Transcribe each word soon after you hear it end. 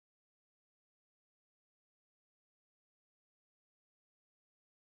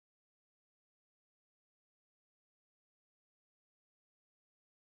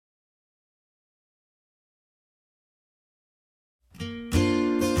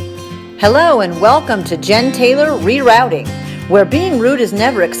Hello and welcome to Jen Taylor Rerouting, where being rude is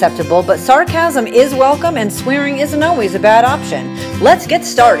never acceptable, but sarcasm is welcome and swearing isn't always a bad option. Let's get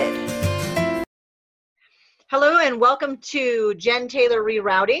started. Hello and welcome to Jen Taylor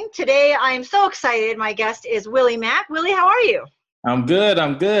Rerouting. Today I am so excited. My guest is Willie Mack. Willie, how are you? I'm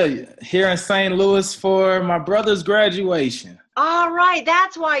good. Here in St. Louis for my brother's graduation. All right,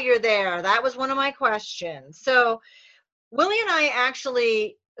 that's why you're there. That was one of my questions. So Willie and I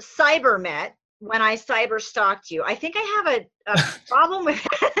actually cyber met when I cyber stalked you. I think I have a problem with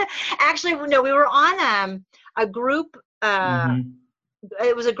actually, no, we were on a group.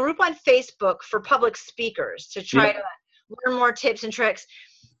 It was a group on Facebook for public speakers to try to learn more tips and tricks.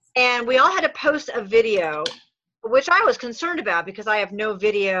 And we all had to post a video, which I was concerned about because I have no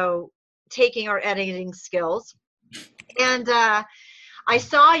video taking or editing skills. And I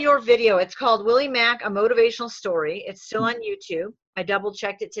saw your video. It's called Willie Mack, A Motivational Story. It's still on YouTube. I double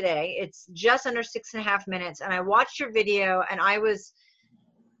checked it today. It's just under 6.5 minutes. And I watched your video and I was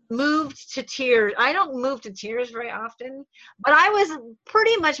moved to tears. I don't move to tears very often, but I was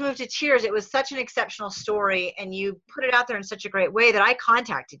pretty much moved to tears. It was such an exceptional story and you put it out there in such a great way that I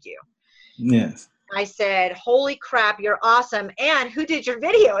contacted you. Yes. I said, holy crap, you're awesome. And who did your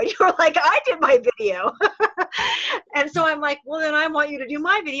video? And you were like, I did my video. And so I'm like, well, then I want you to do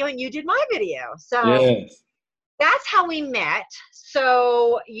my video. And you did my video. So that's how we met.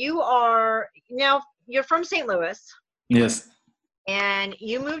 So you're from St. Louis. Yes. And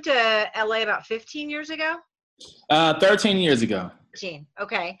you moved to LA about 15 years ago? 13 years ago. 13.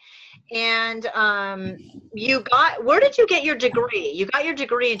 Okay. And where did you get your degree? You got your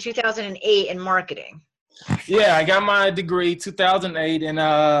degree in 2008 in marketing. Yeah, I got my degree 2008 and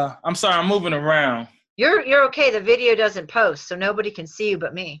I'm sorry, I'm moving around. You're okay. The video doesn't post, so nobody can see you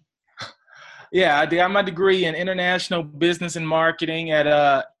but me. Yeah, I got my degree in international business and marketing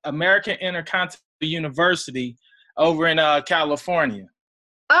at American Intercontinental University over in California.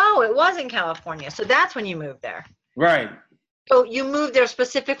 Oh, it was in California. So that's when you moved there. Right. So you moved there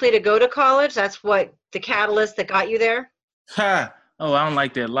specifically to go to college? That's what the catalyst that got you there? Ha. Oh, I don't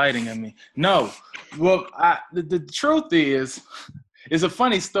like that lighting on me. No. Well, the truth is, it's a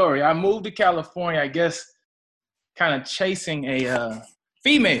funny story. I moved to California, I guess, kind of chasing a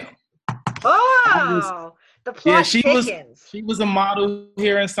female. Oh, the plot thickens. She was a model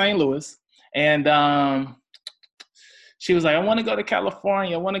here in St. Louis. And she was like, I want to go to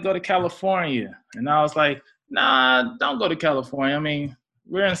California. And I was like, nah, don't go to California. I mean,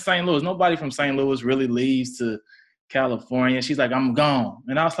 we're in St. Louis. Nobody from St. Louis really leaves to California. She's like, I'm gone.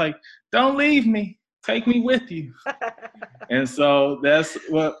 And I was like, don't leave me. Take me with you. And so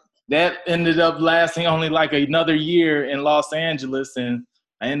that ended up lasting only like another year in Los Angeles. And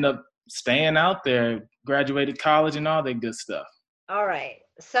I ended up staying out there, graduated college and all that good stuff. All right.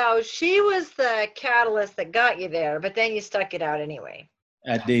 So she was the catalyst that got you there, but then you stuck it out anyway.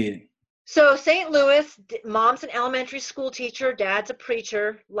 I did. So St. Louis, mom's an elementary school teacher, dad's a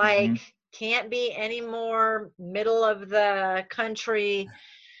preacher, can't be any more middle of the country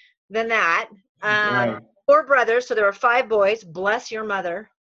than that. Right. 4 brothers, so there were 5 boys. Bless your mother.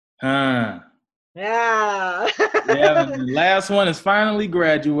 Yeah. Yeah, the last one is finally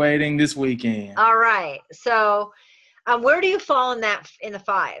graduating this weekend. All right. So where do you fall in the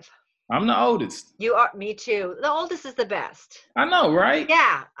 5? I'm the oldest. You are. Me too. The oldest is the best. I know, right?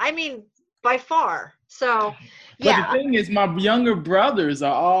 Yeah. I mean, by far. So, but the thing is, my younger brothers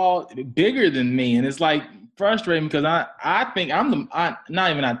are all bigger than me, and it's like frustrating because I think I'm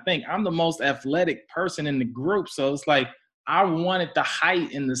the most athletic person in the group. So it's like I wanted the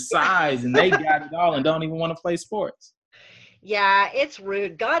height and the size, and they got it all and don't even want to play sports. Yeah, it's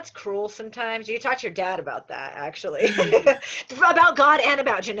rude. God's cruel sometimes. You talk to your dad about that, actually. About God and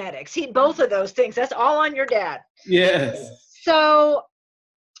about genetics. Both of those things. That's all on your dad. Yes. So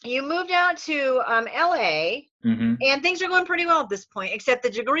you moved out to LA, and things are going pretty well at this point, except the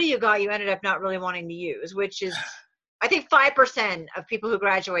degree you got, you ended up not really wanting to use, which is, I think 5% of people who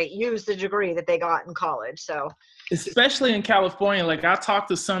graduate use the degree that they got in college. So, especially in California, like I talked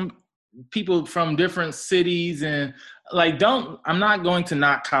to some people from different cities and I'm not going to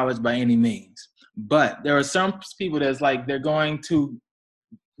knock college by any means, but there are some people that's like, they're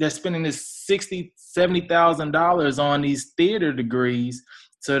spending this $60,000, $70,000 on these theater degrees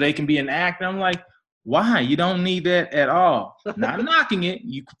so they can be an actor. I'm like, why? You don't need that at all. Not knocking it.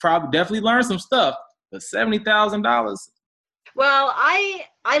 You could probably definitely learn some stuff, but $70,000. Well, I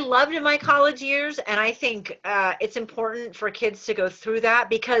loved in my college years, and I think it's important for kids to go through that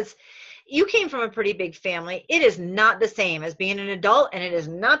because you came from a pretty big family. It is not the same as being an adult, and it is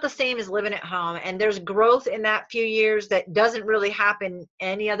not the same as living at home. And there's growth in that few years that doesn't really happen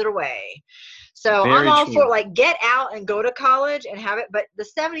any other way. So I'm Very all true. for, like, get out and go to college and have it. But the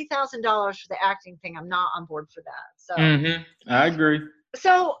 $70,000 for the acting thing, I'm not on board for that. So, I agree.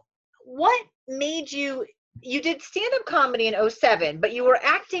 so what made you did stand-up comedy in 07, but you were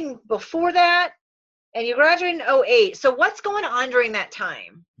acting before that, and you graduated in 08. So what's going on during that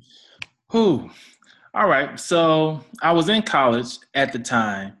time? Whew. All right. So I was in college at the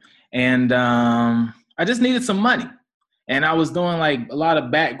time, and I just needed some money. And I was doing like a lot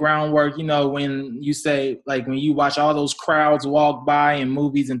of background work, you know, when you say, like, when you watch all those crowds walk by in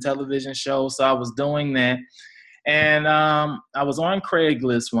movies and television shows. So I was doing that. And I was on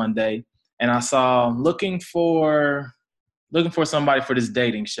Craigslist one day, and I saw looking for somebody for this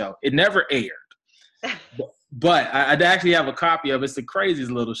dating show. It never aired. But I actually have a copy of it. It's the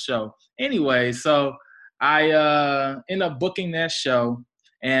craziest little show. Anyway, so I ended up booking that show,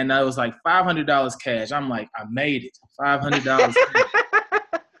 and it was like $500 cash. I'm like, I made it, $500 cash.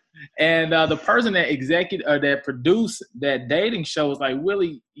 And the person that produced that dating show was like,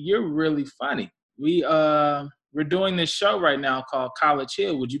 Willie, you're really funny. We're doing this show right now called College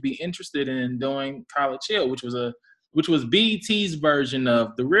Hill. Would you be interested in doing College Hill, which was BET's version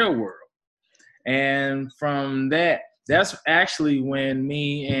of The Real World? And from that's actually when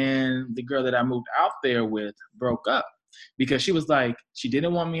me and the girl that I moved out there with broke up, because she was like, she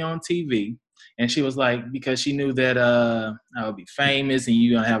didn't want me on TV. And she was like, because she knew that I would be famous and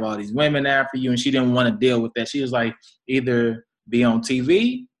you're going to have all these women after you. And she didn't want to deal with that. She was like, either be on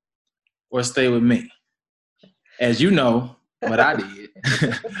TV or stay with me. As you know, what I did.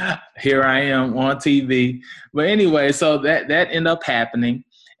 Here I am on TV. But anyway, so that ended up happening.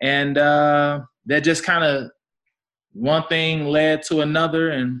 And that just kind of one thing led to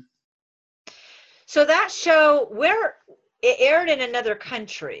another. And so that show, where it aired in another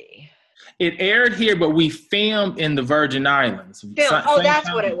country. It aired here, but we filmed in the Virgin Islands.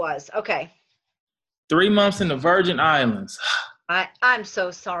 That's what it was. Okay. 3 months in the Virgin Islands. I'm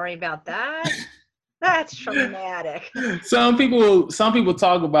so sorry about that. That's traumatic. Some people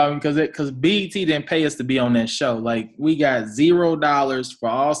talk about it because BET didn't pay us to be on that show. Like, we got $0 for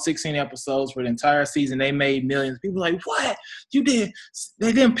all 16 episodes for the entire season. They made millions. People are like, what? You did?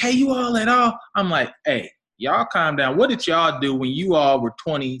 They didn't pay you all at all? I'm like, hey, y'all calm down. What did y'all do when you all were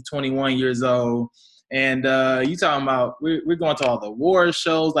 20, 21 years old? And you talking about we're going to all the award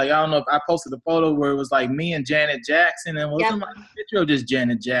shows. Like, I don't know if I posted a photo where it was like me and Janet Jackson, and it wasn't like a picture of just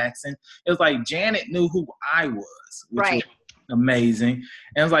Janet Jackson. It was like Janet knew who I was, which was amazing.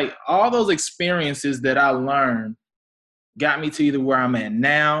 And it's like all those experiences that I learned got me to either where I'm at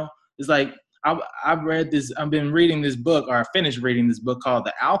now. It's like I've been reading this book, or I finished reading this book called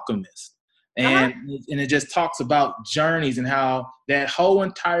The Alchemist. And it just talks about journeys and how that whole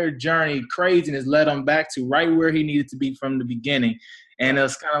entire journey, craziness, led him back to right where he needed to be from the beginning. And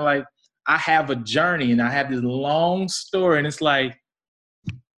it's kind of like, I have a journey and I have this long story, and it's like,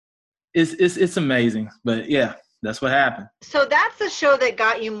 it's amazing. But yeah, that's what happened. So that's the show that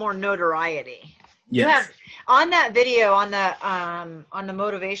got you more notoriety. Yes. You have, on that video, on the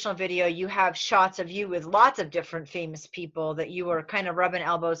motivational video, you have shots of you with lots of different famous people that you were kind of rubbing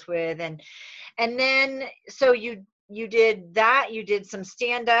elbows with, and then so you did that. You did some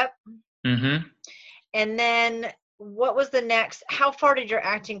stand up, and then what was the next? How far did your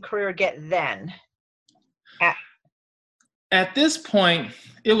acting career get then? At this point,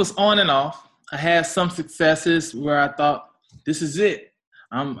 it was on and off. I had some successes where I thought, this is it.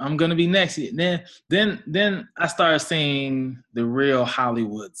 I'm gonna be next. Then I started seeing the real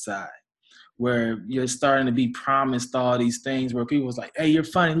Hollywood side, where you're starting to be promised all these things, where people was like, hey, you're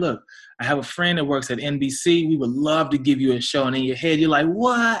funny. Look, I have a friend that works at NBC. We would love to give you a show. And in your head, you're like,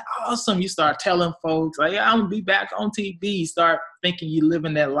 what? Awesome. You start telling folks, like, I'm gonna be back on TV. You start thinking you're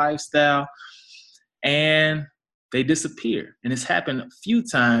living that lifestyle, and they disappear. And it's happened a few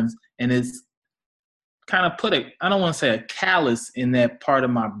times, and it's kind of I don't want to say a callus in that part of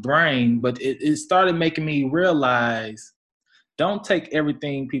my brain, but it started making me realize, don't take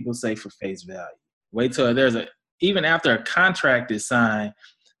everything people say for face value. Wait till even after a contract is signed,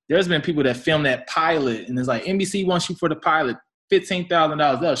 there's been people that film that pilot, and it's like, NBC wants you for the pilot,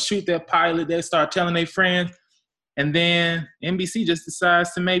 $15,000. They'll shoot that pilot. They start telling their friends, and then NBC just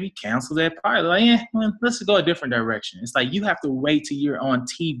decides to maybe cancel that pilot. Like, well, let's go a different direction. It's like, you have to wait till you're on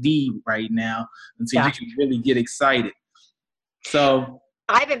TV right now until you can really get excited. So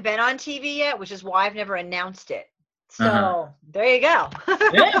I haven't been on TV yet, which is why I've never announced it. So there you go.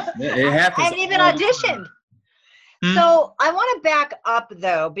 Yeah, it happens. I haven't even auditioned. Hmm? So I want to back up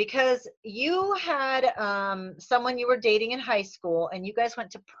though, because you had someone you were dating in high school and you guys went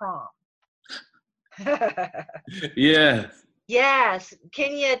to prom. Yeah. Yes.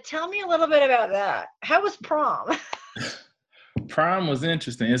 Can you tell me a little bit about that? How was prom? Prom was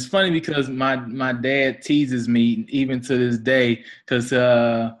interesting. It's funny because my dad teases me even to this day because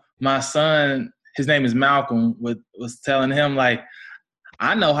my son, his name is Malcolm, was telling him like,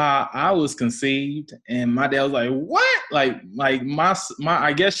 I know how I was conceived, and my dad was like, "What?" Like my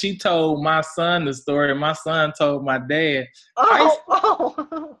I guess she told my son the story, and my son told my dad. High Oh, school,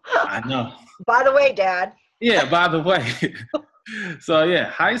 oh. I know. By the way, Dad. Yeah. By the way, so yeah,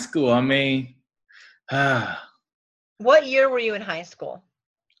 high school. I mean, I What year were you in high school?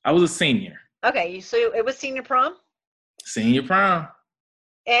 was a senior, Okay, so it was senior prom, senior prom.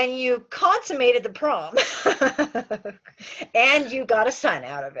 and you consummated the prom, and you got a son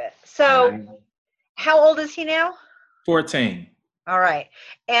out of it. So, I, how old is he now? 14. All right,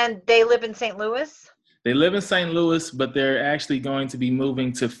 and they live in St. Louis. They live in St. Louis, but they're actually going to be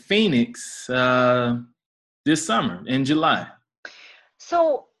moving to Phoenix this summer in July.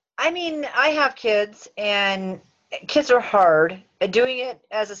 So, I mean, I have kids, and kids are hard. Doing it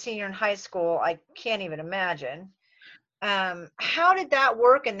as a senior in high school, I can't even imagine. How did that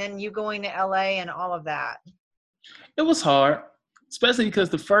work? And then you going to LA and all of that. It was hard, especially because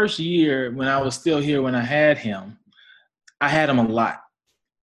the first year when I was still here when I had him a lot.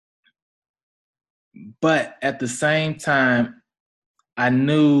 But at the same time, I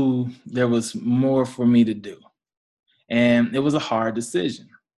knew there was more for me to do. And it was a hard decision.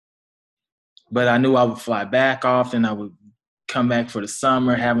 But I knew I would fly back often. I would come back for the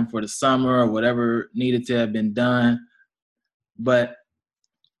summer, have him for the summer or whatever needed to have been done. But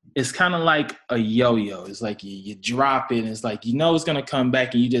it's kind of like a yo-yo. It's like you drop it, and it's like you know it's gonna come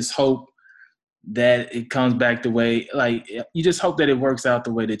back, and you just hope that it comes back the way, like you just hope that it works out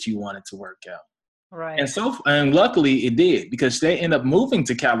the way that you want it to work out. Right. And luckily it did because they ended up moving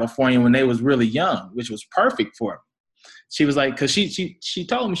to California when they was really young, which was perfect for them. She was like, because she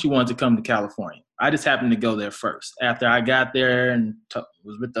told me she wanted to come to California. I just happened to go there first. After I got there and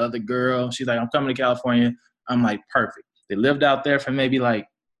was with the other girl, she's like, I'm coming to California. I'm like, perfect. They lived out there for maybe like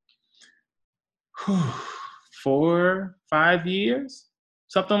 4-5 years,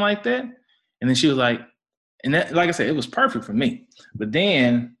 something like that. And then she was like, and that, like I said, it was perfect for me. But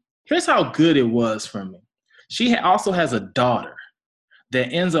then here's how good it was for me. She also has a daughter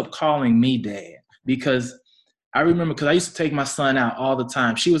that ends up calling me dad because I remember because I used to take my son out all the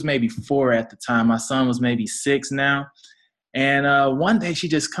time. She was maybe 4 at the time. My son was maybe 6 now. And one day she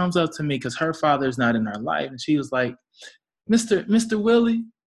just comes up to me because her father's not in her life. And she was like, Mr. Willie,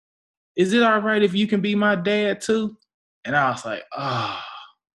 is it all right if you can be my dad too? And I was like, oh,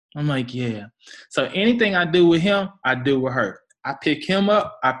 I'm like, yeah. So anything I do with him, I do with her. I pick him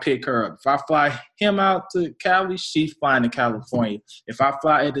up, I pick her up. If I fly him out to Cali, she's flying to California. If I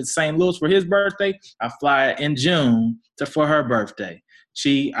fly to St. Louis for his birthday, I fly in June for her birthday.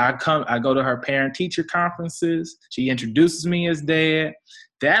 I go to her parent teacher conferences. She introduces me as dad.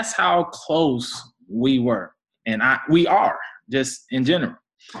 That's how close we were. And we are just in general.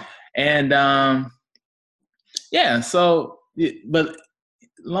 And yeah, so but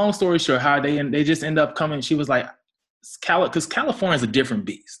long story short, how they just end up coming. She was like, because California is a different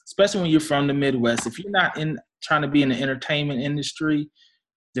beast, especially when you're from the Midwest. If you're not trying to be in the entertainment industry,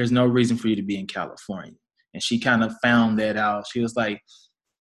 there's no reason for you to be in California. And she kind of found that out. She was like,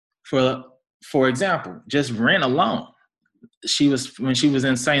 for example, just rent alone. When she was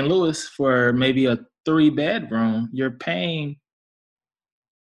in St. Louis for maybe a 3-bedroom, you're paying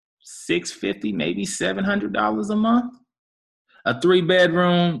 $650, maybe $700 a month. A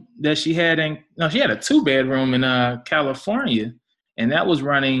 3-bedroom that she had she had a 2-bedroom in California, and that was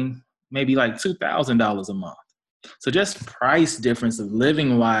running maybe like $2,000 a month. So just price difference of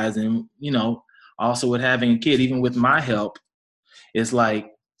living wise, and also with having a kid, even with my help, it's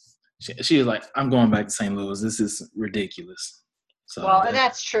like she was like, I'm going back to St. Louis. This is ridiculous. So Well, and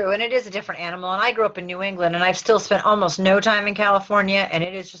that's true. And it is a different animal. And I grew up in New England, and I've still spent almost no time in California, and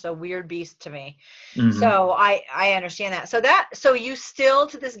it is just a weird beast to me. mm-hmm. So I understand that. So you still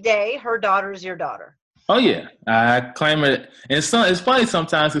to this day, her daughter is your daughter. Oh yeah, I claim it. And it's funny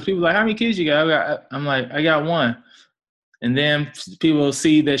sometimes because people are like, how many kids you got? I'm like, I got one. And then people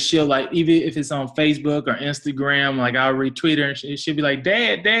see that she'll like, even if it's on Facebook or Instagram, like I'll retweet her and she'll be like,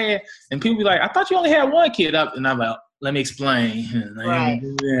 Dad. And people be like, I thought you only had one kid up. And I'm like, let me explain. Right.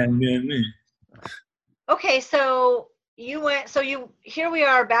 Okay, so here we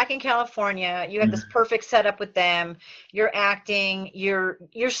are back in California. You have this perfect setup with them. You're acting, you're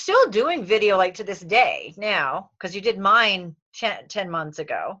still doing video like to this day now, because you did mine 10 months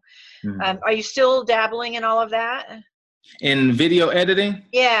ago. Are you still dabbling in all of that? In video editing?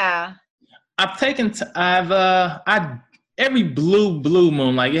 Yeah. Every blue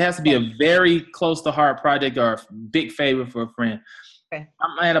moon, like it has to be a very close to heart project or a big favor for a friend. Okay.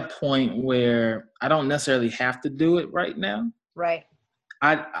 I'm at a point where I don't necessarily have to do it right now. Right.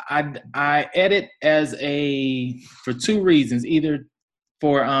 I edit for two reasons. Either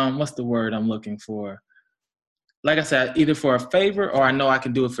for what's the word I'm looking for? Like I said, either for a favor or I know I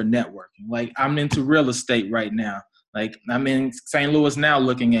can do it for networking. Like I'm into real estate right now. Like I'm in St. Louis now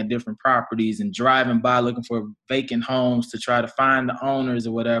looking at different properties and driving by looking for vacant homes to try to find the owners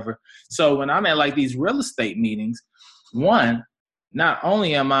or whatever. So when I'm at like these real estate meetings, one, not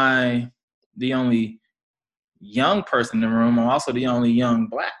only am I the only young person in the room, I'm also the only young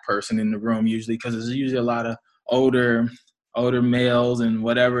Black person in the room usually, because there's usually a lot of older males and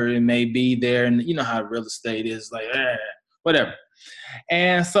whatever it may be there. And you know how real estate is, like, whatever.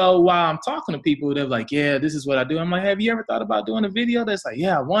 And so while I'm talking to people, they're like, yeah, this is what I do. I'm like, have you ever thought about doing a video? That's like,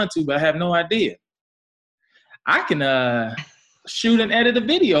 yeah, I want to, but I have no idea. I can shoot and edit a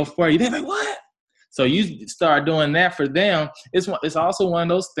video for you. They're like, what? So you start doing that for them. It's also one of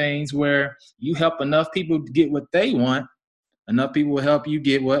those things where you help enough people get what they want, enough people will help you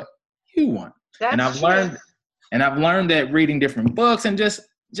get what you want. I've learned that reading different books and just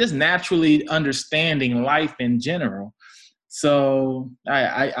naturally understanding life in general. So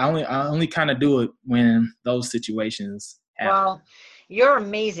I only kind of do it when those situations happen. Well, you're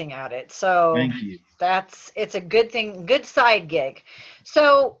amazing at it. So thank you. It's a good thing, good side gig.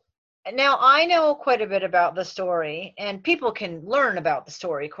 So now I know quite a bit about the story, and people can learn about the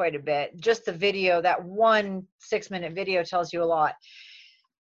story quite a bit. Just the video, that 1 6-minute video tells you a lot.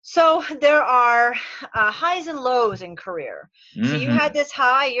 So there are highs and lows in career. So you had this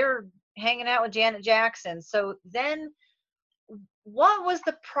high, you're hanging out with Janet Jackson. So then what was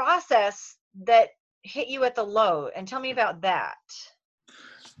the process that hit you at the low? And tell me about that.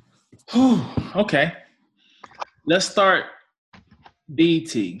 Okay. Let's start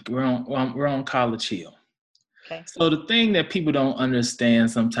BT. We're on College Hill. Okay. So the thing that people don't understand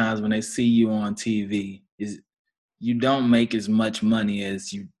sometimes when they see you on TV is you don't make as much money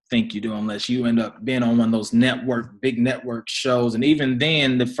as you think you do unless you end up being on one of those big network shows. And even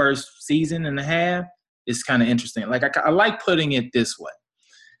then, the first season and a half, it's kind of interesting. Like I like putting it this way.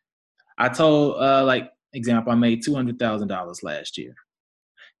 I told, example, I made $200,000 last year.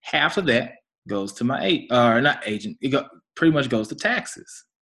 Half of that goes to my agent. It pretty much goes to taxes.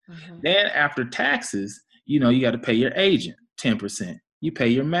 Mm-hmm. Then after taxes, you got to pay your agent 10%. You pay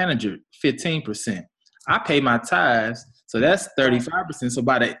your manager 15%. I pay my tithes, so that's 35%. So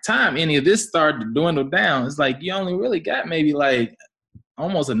by the time any of this started to dwindle down, it's like you only really got maybe like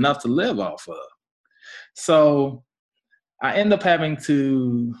almost enough to live off of. So I end up having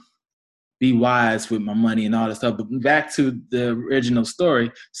to be wise with my money and all that stuff. But back to the original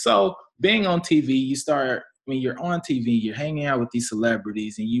story. So being on TV, when you're on TV, you're hanging out with these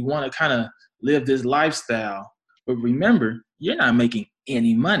celebrities and you want to kind of live this lifestyle. But remember, you're not making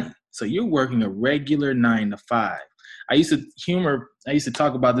any money. So you're working a regular 9 to 5. I used to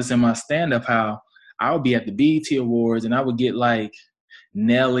talk about this in my stand-up, how I would be at the BET Awards and I would get like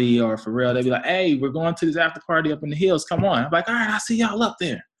Nelly or Pharrell. They'd be like, hey, we're going to this after party up in the hills. Come on. I'm like, all right, I'll see y'all up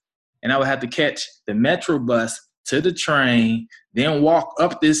there. And I would have to catch the Metro bus to the train, then walk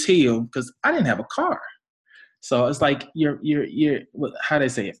up this hill because I didn't have a car. So it's like you're how they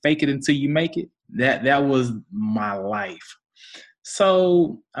say it, fake it until you make it. That was my life.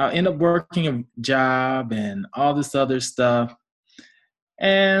 So I end up working a job and all this other stuff.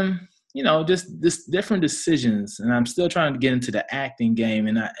 And, just this different decisions. And I'm still trying to get into the acting game.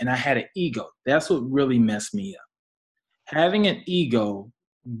 And I had an ego. That's what really messed me up. Having an ego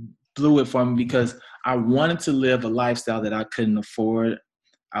blew it for me because I wanted to live a lifestyle that I couldn't afford.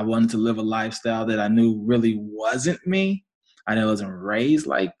 I wanted to live a lifestyle that I knew really wasn't me. I know I wasn't raised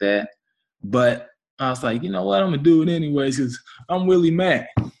like that. But I was like, you know what? I'm going to do it anyways because I'm really mad.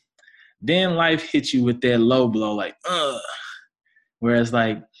 Then life hits you with that low blow, like, ugh. Whereas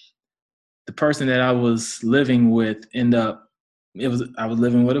like the person that I was living with I was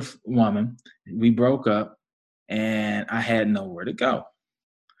living with a woman. We broke up and I had nowhere to go.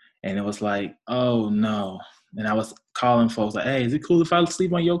 And it was like, oh no. And I was calling folks like, hey, is it cool if I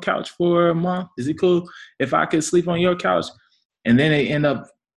sleep on your couch for a month? Is it cool if I could sleep on your couch? And then they end up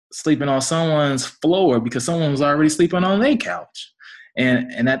sleeping on someone's floor because someone was already sleeping on their couch.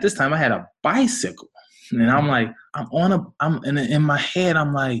 And at this time I had a bicycle. And I'm like, in my head,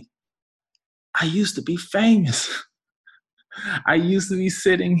 I'm like, I used to be famous. I used to be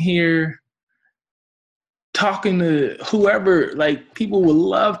sitting here talking to whoever, like people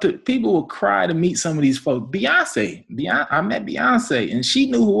would cry to meet some of these folks. Beyonce, I met Beyonce and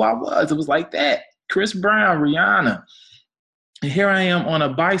she knew who I was. It was like that. Chris Brown, Rihanna. And here I am on a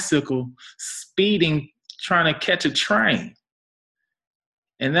bicycle speeding, trying to catch a train.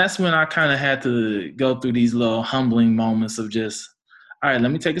 And that's when I kind of had to go through these little humbling moments of just, all right,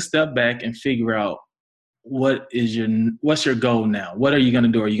 let me take a step back and figure out what's your goal now? What are you going to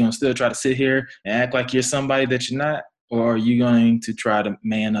do? Are you going to still try to sit here and act like you're somebody that you're not? Or are you going to try to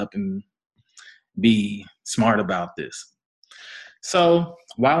man up and be smart about this? So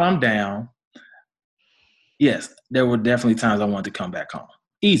while I'm down, yes, there were definitely times I wanted to come back home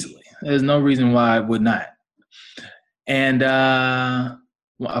easily. There's no reason why I would not. And a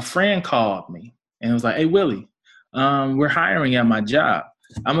friend called me and was like, hey, Willie, we're hiring at my job.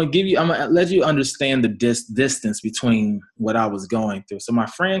 I'm gonna let you understand the distance between what I was going through. So my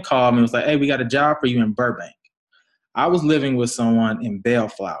friend called me and was like, hey, we got a job for you in Burbank. I was living with someone in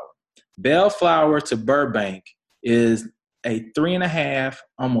Bellflower. Bellflower to Burbank is a 3.5,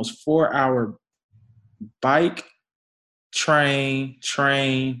 almost 4-hour bike, train,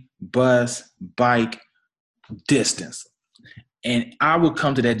 bus, bike distance. And I would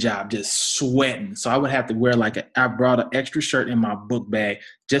come to that job just sweating. So I would have to wear I brought an extra shirt in my book bag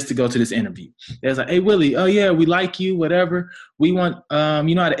just to go to this interview. They was like, hey, Willie, oh yeah, we like you, whatever. We want,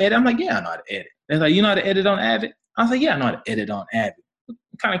 you know how to edit? I'm like, yeah, I know how to edit. They're like, you know how to edit on Avid? I was like, yeah, I know how to edit on Avid. What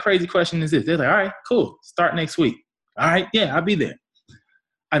kind of crazy question is this? They're like, all right, cool. Start next week. All right, yeah, I'll be there.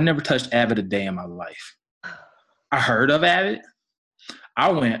 I've never touched Avid a day in my life. I heard of Avid.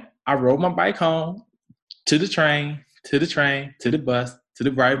 I rode my bike home to the train, to the bus, to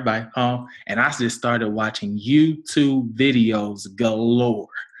the ride bike home, and I just started watching YouTube videos galore.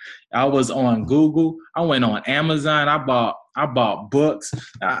 I was on Google. I went on Amazon. I bought books.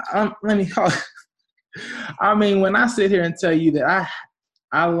 Let me call. I mean, when I sit here and tell you that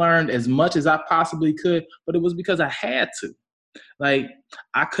I learned as much as I possibly could, but it was because I had to. Like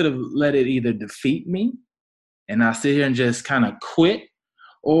I could have let it either defeat me, and I sit here and just kind of quit,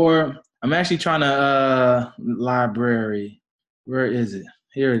 or I'm actually trying to library. Where is it?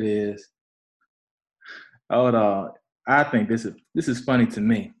 Here it is. Hold on. I think this is funny to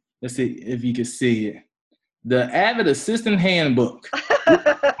me. Let's see if you can see it. The Avid Assistant Handbook.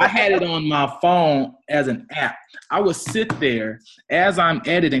 I had it on my phone as an app. I would sit there as I'm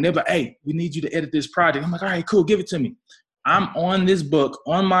editing. They're like, hey, we need you to edit this project. I'm like, all right, cool, give it to me. I'm on this book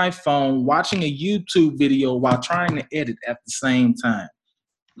on my phone watching a YouTube video while trying to edit at the same time.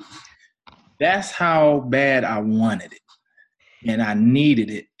 That's how bad I wanted it. And I needed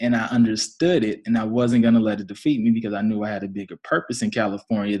it and I understood it, and I wasn't going to let it defeat me because I knew I had a bigger purpose in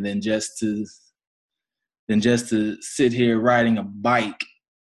California than just to sit here riding a bike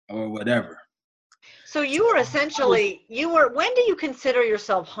or whatever. So you were essentially, when do you consider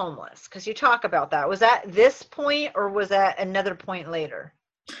yourself homeless? Because you talk about that. Was that this point or was that another point later?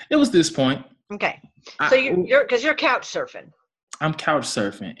 It was this point. Okay. So you're couch surfing. I'm couch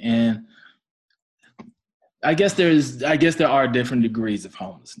surfing, and I guess there are different degrees of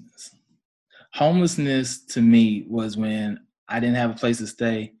homelessness. Homelessness to me was when I didn't have a place to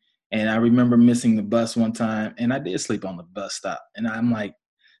stay, and I remember missing the bus one time, and I did sleep on the bus stop, and I'm like,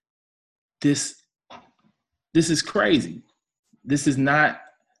 this is crazy. This is not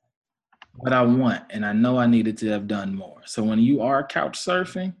what I want, and I know I needed to have done more. So when you are couch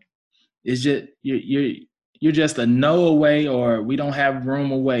surfing, it's just you're just a no away, or we don't have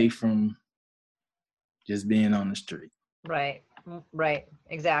room away from just being on the street. Right,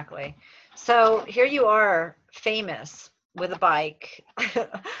 exactly. So here you are, famous with a bike,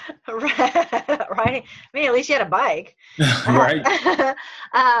 right? I mean, at least you had a bike. Right.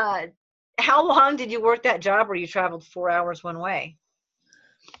 How long did you work that job where you traveled 4 hours one way?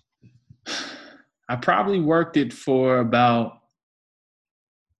 I probably worked it for about,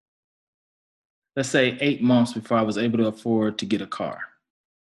 let's say, 8 months before I was able to afford to get a car.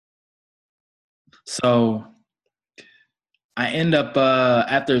 So I end up,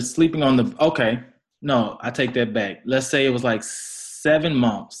 after sleeping on I take that back. Let's say it was like 7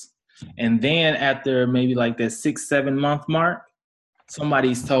 months. And then after maybe like that 6-7 month mark,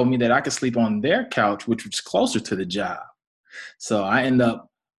 somebody's told me that I could sleep on their couch, which was closer to the job. So I end up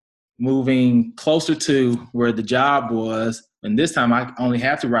moving closer to where the job was. And this time I only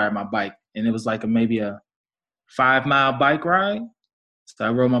have to ride my bike. And it was like maybe a 5-mile bike ride. So I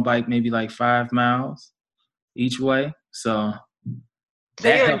rode my bike maybe like 5 miles each way. So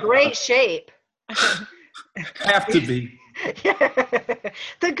you're in great shape. Have to be.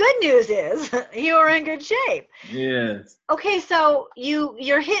 The good news is you are in good shape. Yes. Okay, so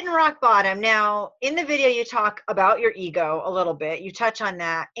you're hitting rock bottom. Now, in the video you talk about your ego a little bit. You touch on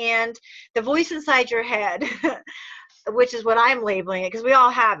that and the voice inside your head, which is what I'm labeling it, because we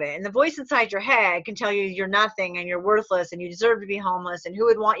all have it. And the voice inside your head can tell you you're nothing and you're worthless and you deserve to be homeless and who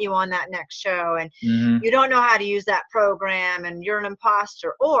would want you on that next show, and you don't know how to use that program and you're an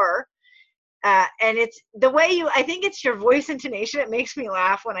imposter. Or and it's the way I think it's your voice intonation. It makes me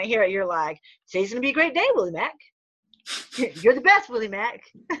laugh when I hear it. You're like, today's going to be a great day, Willie Mack. You're the best, Willie Mack.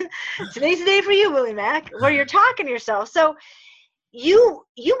 Today's the day for you, Willie Mack, where you're talking to yourself. So you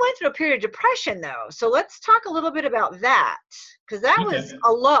went through a period of depression, though. So let's talk a little bit about that, because that was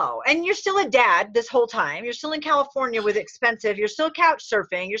a low. And you're still a dad this whole time. You're still in California with expensive. You're still couch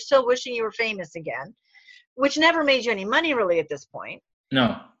surfing. You're still wishing you were famous again, which never made you any money really at this point.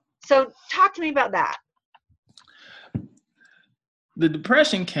 No. So talk to me about that. The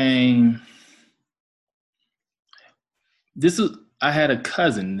depression came. I had a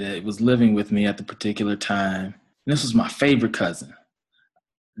cousin that was living with me at the particular time. And this was my favorite cousin.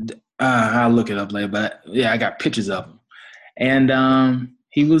 I'll look it up later, but yeah, I got pictures of him. And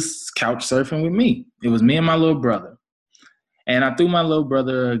he was couch surfing with me. It was me and my little brother. And I threw my little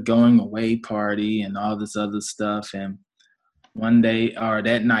brother a going away party and all this other stuff. And one day, or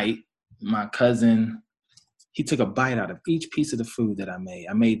that night, my cousin, he took a bite out of each piece of the food that I made.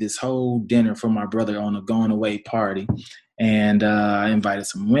 I made this whole dinner for my brother on a going away party. And I invited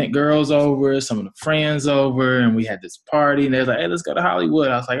some wet girls over, some of the friends over, and we had this party. And they was like, hey, let's go to Hollywood.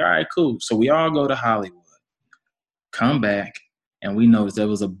 I was like, all right, cool. So we all go to Hollywood, come back, and we noticed there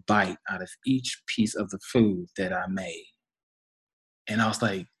was a bite out of each piece of the food that I made. And I was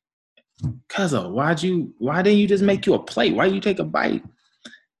like, Cuzzo, why didn't you just make you a plate? Why did you take a bite?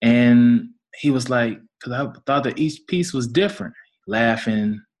 And he was like, because I thought that each piece was different,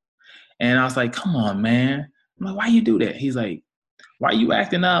 laughing. And I was like, come on, man. I'm like, why you do that? He's like, why are you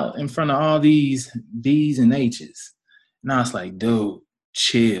acting out in front of all these B's and H's? And I was like, dude,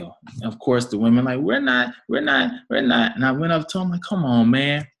 chill. And of course, the women like, we're not. And I went up to him like, come on,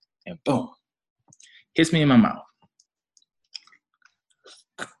 man. And boom, hits me in my mouth.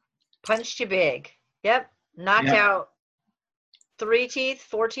 Punched you big. Yep. Knocked out 3 teeth,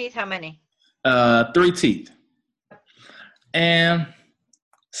 4 teeth. How many? 3 teeth. And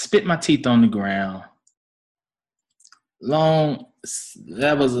spit my teeth on the ground.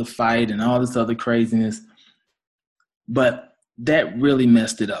 That was a fight and all this other craziness. But that really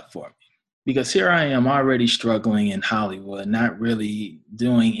messed it up for me. Because here I am already struggling in Hollywood, not really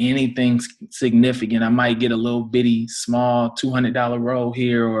doing anything significant. I might get a little bitty, small $200 role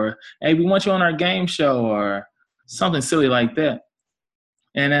here, or, hey, we want you on our game show, or something silly like that.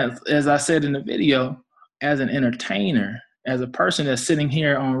 And as I said in the video, as an entertainer, as a person that's sitting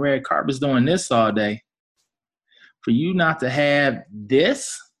here on red carpets doing this all day, for you not to have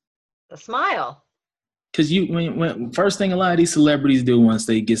this, a smile. Because when first thing a lot of these celebrities do once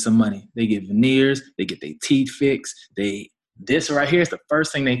they get some money, they get veneers, they get their teeth fixed. This right here is the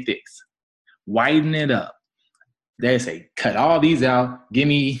first thing they fix. Whiten it up. They say, cut all these out. Give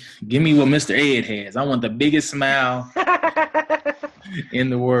me what Mr. Ed has. I want the biggest smile in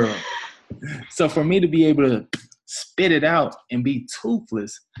the world. So for me to be able to spit it out and be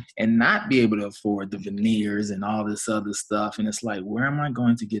toothless and not be able to afford the veneers and all this other stuff, and it's like, where am I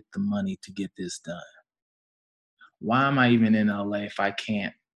going to get the money to get this done? Why am I even in LA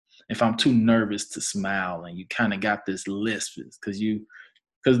if I'm too nervous to smile? And you kind of got this lisp because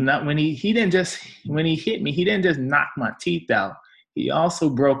when he hit me, he didn't just knock my teeth out. He also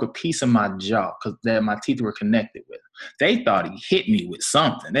broke a piece of my jaw that my teeth were connected with. They thought he hit me with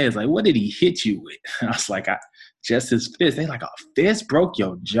something. They was like, what did he hit you with? And I was like, just his fist. They like, a fist broke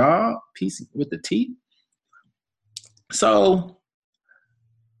your jaw piece with the teeth? So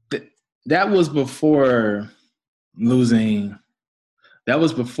that was before that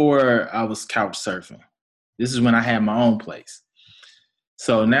was before I was couch surfing. This is when I had my own place.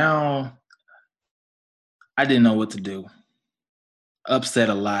 So now I didn't know what to do. Upset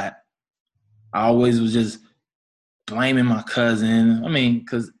a lot. I always was just blaming my cousin. I mean,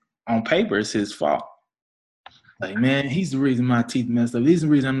 because on paper it's his fault. Like, man, he's the reason my teeth messed up. He's the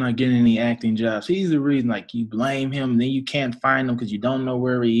reason I'm not getting any acting jobs. He's the reason, like, you blame him and then you can't find him because you don't know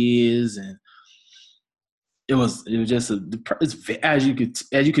where he is. And it was just as you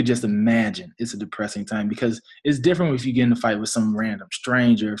could just imagine, it's a depressing time because it's different if you get in a fight with some random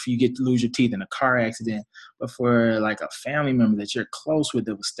stranger, if you get to lose your teeth in a car accident, but for like a family member that you're close with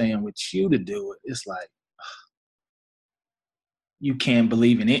that was staying with you to do it, it's like, you can't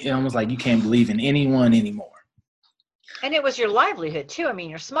believe in it. Almost like you can't believe in anyone anymore. And it was your livelihood too. I mean,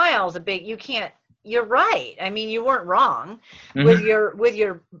 your smile is a big, you're right. I mean, you weren't wrong with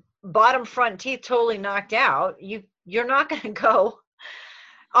your bottom front teeth totally knocked out. You're not going to go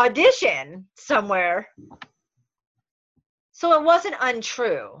audition somewhere. So it wasn't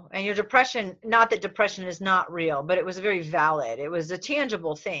untrue. And your depression, not that depression is not real, but it was very valid. It was a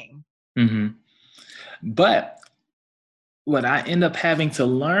tangible thing. Mm-hmm. But what I end up having to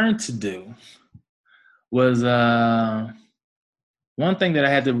learn to do was one thing that I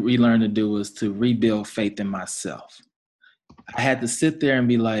had to relearn to do was to rebuild faith in myself. I had to sit there and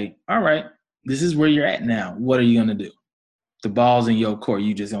be like, all right, this is where you're at now. What are you going to do? The ball's in your court.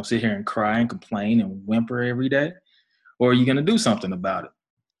 You just going to sit here and cry and complain and whimper every day? Or are you going to do something about it?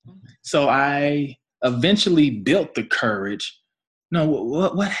 So I eventually built the courage. No,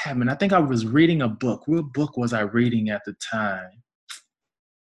 what happened? I think I was reading a book. What book was I reading at the time?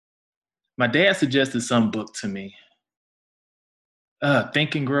 My dad suggested some book to me.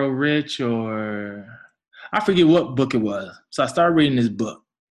 Think and Grow Rich, or I forget what book it was. So I started reading this book.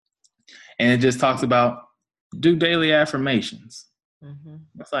 And it just talks about do daily affirmations. Mm-hmm.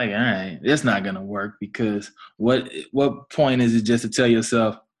 It's like, all right, it's not going to work because what point is it just to tell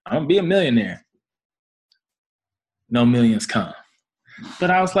yourself, I'm going to be a millionaire? No millions come. But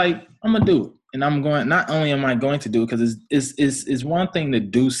I was like, I'm going to do it. And I'm going, not only am I going to do it, because it's one thing to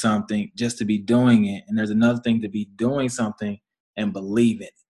do something just to be doing it. And there's another thing to be doing something and believe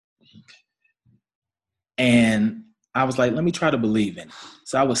it. And I was like, let me try to believe in it.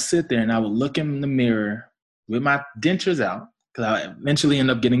 So I would sit there and I would look in the mirror with my dentures out, because I eventually end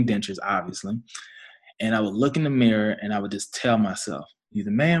up getting dentures, obviously. And I would look in the mirror and I would just tell myself, you're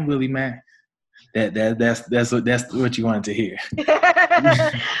the man, Willie Mack. That's what you wanted to hear.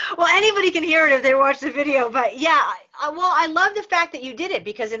 Well, anybody can hear it if they watch the video, but yeah, I love the fact that you did it,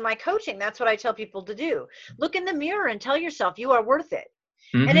 because in my coaching, that's what I tell people to do. Look in the mirror and tell yourself you are worth it.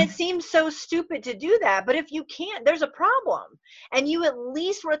 Mm-hmm. And it seems so stupid to do that, but if you can't, there's a problem. And you at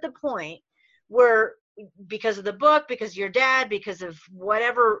least were at the point where, because of the book, because of your dad, because of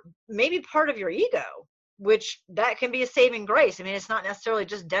whatever, maybe part of your ego, which that can be a saving grace. I mean, it's not necessarily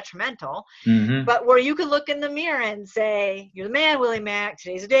just detrimental, mm-hmm. but where you could look in the mirror and say, you're the man, Willie Mack.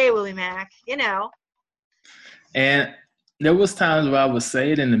 Today's the day, Willie Mack, you know. And there was times where I would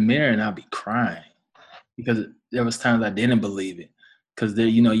say it in the mirror and I'd be crying, because there was times I didn't believe it. Because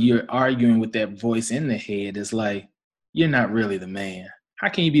you're arguing with that voice in the head. It's like, you're not really the man. How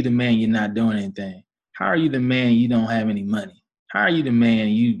can you be the man? You're not doing anything. How are you the man? You don't have any money. How are you the man?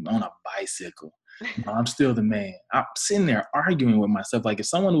 You on a bicycle? No, I'm still the man. I'm sitting there arguing with myself. Like if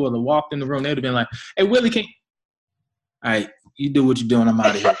someone would have walked in the room, they would have been like, hey, Willie, all right, you do what you're doing. I'm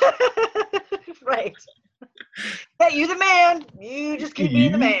out of here. Right. Hey, you the man. You just keep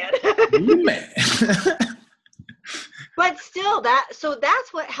being the man. You the man. But still, that's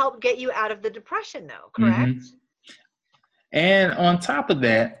what helped get you out of the depression, though, correct? Mm-hmm. And on top of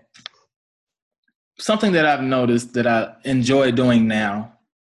that, something that I've noticed that I enjoy doing now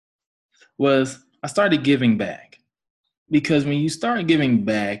was I started giving back. Because when you start giving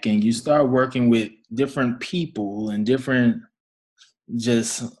back and you start working with different people and different,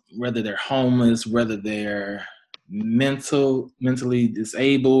 just whether they're homeless, whether they're mentally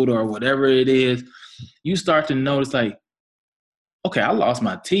disabled or whatever it is, you start to notice like, okay, I lost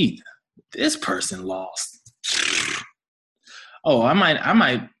my teeth. This person lost. Oh, I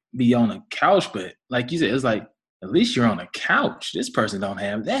might be on a couch, but like you said, it's like, at least you're on a couch. This person don't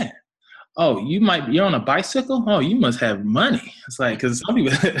have that. Oh, you're on a bicycle? Oh, you must have money. It's like, because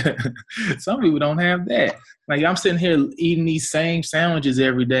some people don't have that. Like I'm sitting here eating these same sandwiches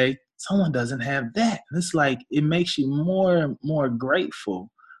every day. Someone doesn't have that. And it's like, it makes you more and more grateful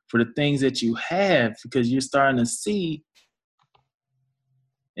for the things that you have, because you're starting to see.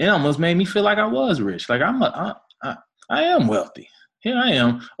 It almost made me feel like I was rich. Like I am wealthy. Here I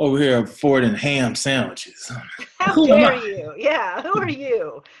am over here affording ham sandwiches. How dare you? Yeah, who are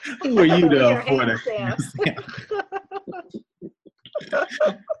you? Who are you to afford a ham sandwich?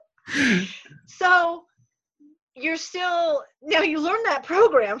 So you learned that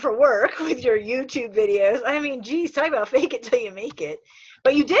program for work with your YouTube videos. I mean, geez, talk about fake it till you make it.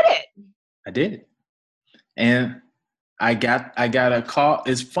 But you did it. I did it. And I got a call.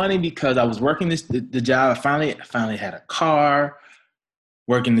 It's funny because I was working the job. I finally had a car,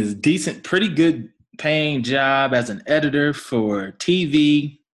 working this decent, pretty good paying job as an editor for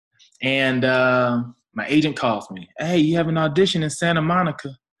TV. And my agent calls me. Hey, you have an audition in Santa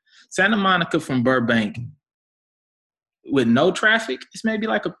Monica. Santa Monica from Burbank with no traffic, it's maybe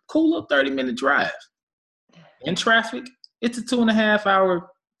like a cool little 30-minute drive. In traffic, It's a 2.5-hour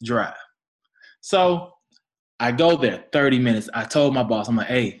drive. So I go there, 30 minutes. I told my boss, I'm like,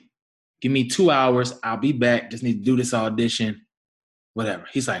 hey, give me 2 hours. I'll be back. Just need to do this audition, whatever.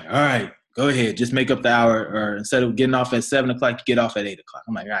 He's like, all right, go ahead. Just make up the hour. Or instead of getting off at 7 o'clock, you get off at 8 o'clock.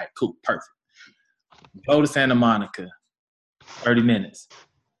 I'm like, all right, cool, perfect. Go to Santa Monica, 30 minutes.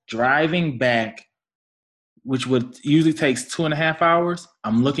 Driving back, which would usually takes 2.5 hours,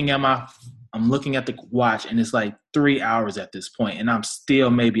 I'm looking at the watch, and it's like 3 hours at this point, and I'm still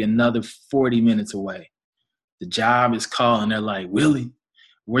maybe another 40 minutes away. The job is calling. They're like, Willie,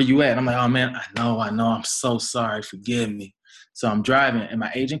 where you at? I'm like, oh man, I know. I'm so sorry. Forgive me. So I'm driving, and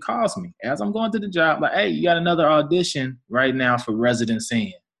my agent calls me as I'm going to the job, like, hey, you got another audition right now for Residence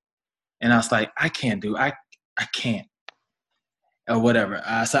Inn. And I was like, I can't, or whatever.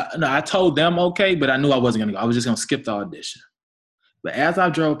 I told them okay, but I knew I wasn't gonna go. I was just gonna skip the audition. But as I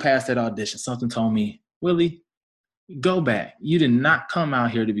drove past that audition, something told me, Willie, go back. You did not come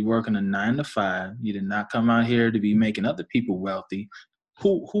out here to be working a 9 to 5. You did not come out here to be making other people wealthy.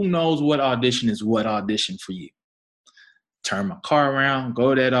 Who knows what audition is what audition for you? Turn my car around,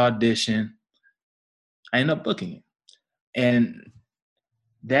 go to that audition. I end up booking it. And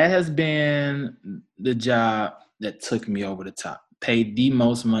that has been the job that took me over the top. Paid the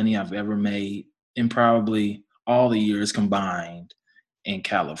most money I've ever made in probably all the years combined in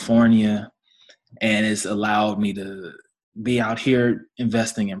California. And it's allowed me to be out here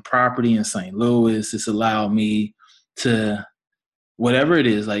investing in property in St. Louis. It's allowed me to, whatever it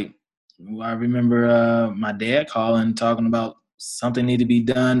is, like I remember my dad calling, talking about something need to be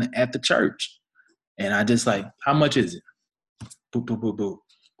done at the church. And I just like, how much is it? Boop, boop, boop, boop.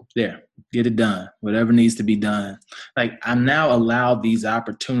 There, get it done. Whatever needs to be done. Like, I'm now allowed these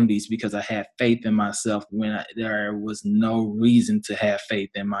opportunities because I had faith in myself when there was no reason to have faith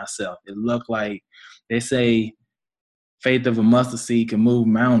in myself. It looked like they say faith of a mustard seed can move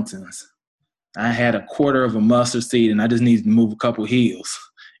mountains. I had a quarter of a mustard seed and I just needed to move a couple hills.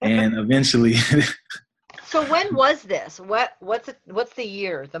 And eventually. So when was this? What's the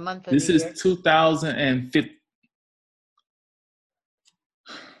year, the month of this the year? This is 2015.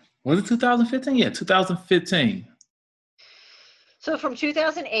 Was it 2015? Yeah, 2015. So from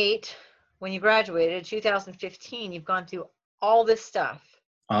 2008, when you graduated, 2015, you've gone through all this stuff.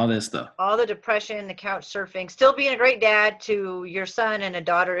 All that stuff. All the depression, the couch surfing, still being a great dad to your son and a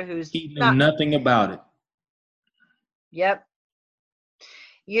daughter who's he knew nothing about it. Yep.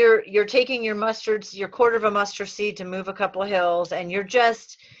 You're taking your quarter of a mustard seed to move a couple of hills, and you're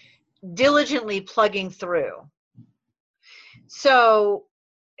just diligently plugging through. So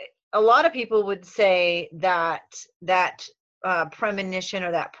a lot of people would say that premonition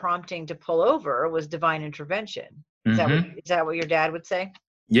or that prompting to pull over was divine intervention. Is that what your dad would say?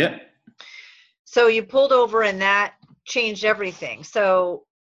 Yep. So you pulled over and that changed everything. So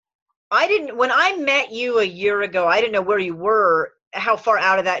when I met you a year ago, I didn't know where you were, how far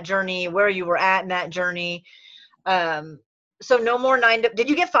out of that journey, where you were at in that journey. So no more did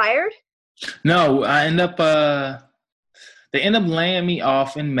you get fired? No, they end up laying me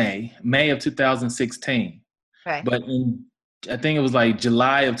off in May of 2016. Okay. But I think it was like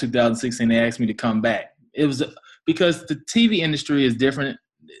July of 2016, they asked me to come back. It was because the TV industry is different.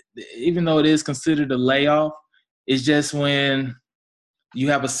 Even though it is considered a layoff, it's just when you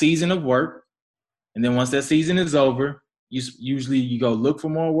have a season of work, and then once that season is over, you go look for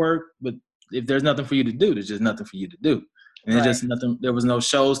more work. But if there's nothing for you to do, there's just nothing for you to do. And there's just nothing. There was no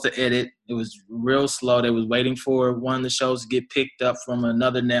shows to edit. It was real slow. They was waiting for one of the shows to get picked up from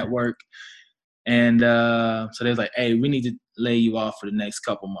another network. And so they was like, hey, we need to lay you off for the next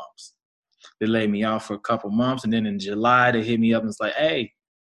couple months. They laid me off for a couple months. And then in July, they hit me up and was like, hey,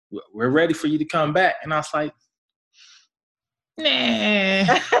 we're ready for you to come back. And I was like, nah,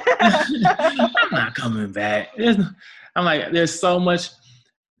 I'm not coming back. I'm like, there's so much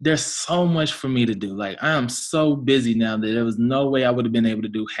for me to do. Like, I am so busy now that there was no way I would have been able to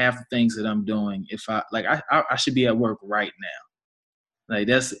do half the things that I'm doing if I should be at work right now. Like,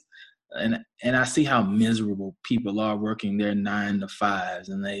 that's, and I see how miserable people are working their 9 to 5s,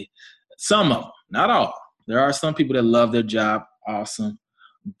 and some of them, not all. There are some people that love their job, awesome,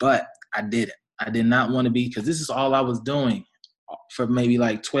 but I didn't. I did not want to be, because this is all I was doing for maybe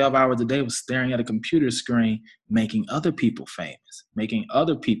like 12 hours a day, was staring at a computer screen, making other people famous, making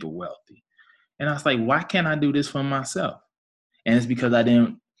other people wealthy. And I was like, why can't I do this for myself? And it's because I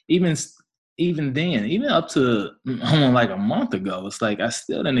didn't, even then, even up to like a month ago, it's like I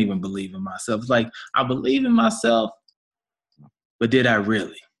still didn't even believe in myself. It's like, I believe in myself, but did I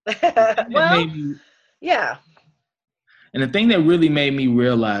really? Well, yeah. And the thing that really made me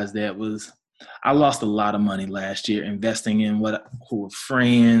realize that was I lost a lot of money last year investing in who were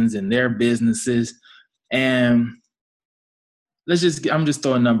friends and their businesses. And I'm just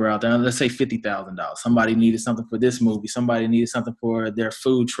throwing a number out there. Let's say $50,000. Somebody needed something for this movie. Somebody needed something for their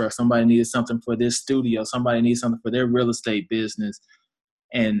food truck. Somebody needed something for their studio. Somebody needed something for their real estate business.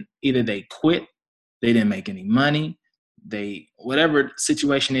 And either they quit, they didn't make any money, whatever the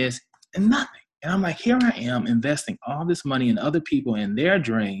situation is, and nothing. And I'm like, here I am investing all this money in other people and their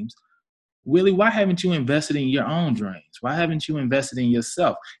dreams. Willie, why haven't you invested in your own dreams? Why haven't you invested in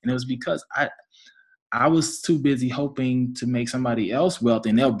yourself? And it was because I was too busy hoping to make somebody else wealthy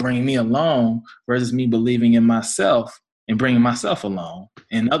and they'll bring me along versus me believing in myself and bringing myself along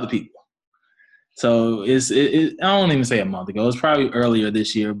and other people. So I don't even say a month ago. It was probably earlier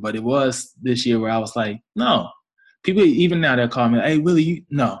this year, but it was this year where I was like, no. People even now they're calling me, hey, Willie,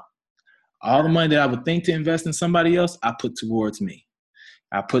 no. All the money that I would think to invest in somebody else, I put towards me.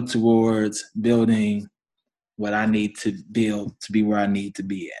 I put towards building what I need to build to be where I need to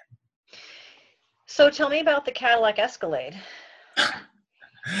be at. So tell me about the Cadillac Escalade.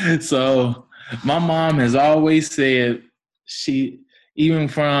 So my mom has always said she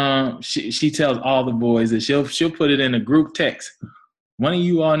tells all the boys that she'll put it in a group text. One of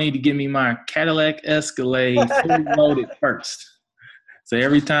you all need to give me my Cadillac Escalade fully loaded first. So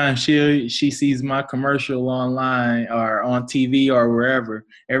every time she sees my commercial online or on TV or wherever,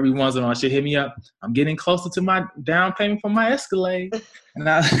 every once in a while she'll hit me up. I'm getting closer to my down payment for my Escalade. And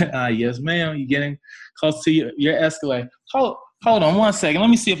I yes, ma'am, you're getting close to your Escalade. Hold on 1 second. Let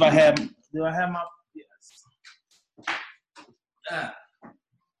me see if do I have my, yes.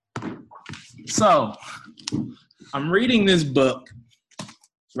 So I'm reading this book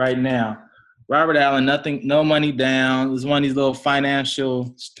right now. Robert Allen, No Money Down. It's one of these little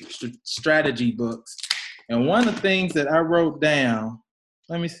financial strategy books. And one of the things that I wrote down,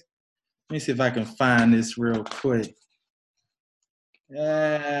 let me see if I can find this real quick.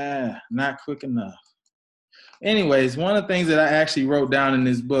 Not quick enough. Anyways, one of the things that I actually wrote down in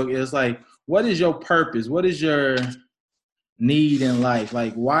this book is like, what is your purpose? What is your need in life?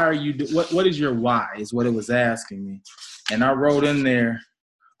 Like, why are you, what is your why is what it was asking me. And I wrote in there,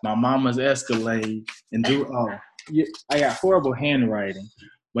 my mama's Escalade, and I got horrible handwriting,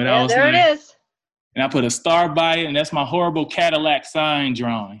 but yeah, it is. And I put a star by it, and that's my horrible Cadillac sign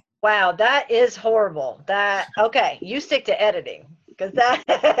drawing. Wow, that is horrible. Okay, you stick to editing because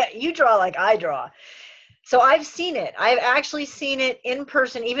you draw like I draw. So I've seen it. I've actually seen it in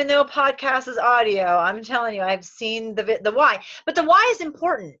person, even though podcast is audio. I'm telling you, I've seen the why. But the why is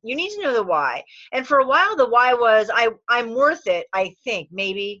important. You need to know the why. And for a while, the why was I'm worth it. I think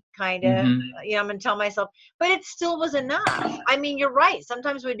maybe kind of. Mm-hmm. I'm going to tell myself, but it still was enough. I mean, you're right.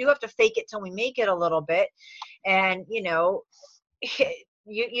 Sometimes we do have to fake it till we make it a little bit, and You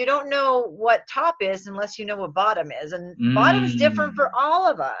don't know what top is unless you know what bottom is. And bottom is different for all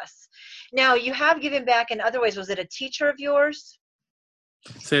of us. Now, you have given back in other ways. Was it a teacher of yours?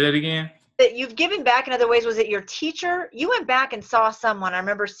 Say that again. That you've given back in other ways. Was it your teacher? You went back and saw someone. I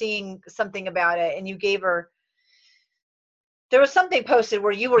remember seeing something about it, and you gave her. There was something posted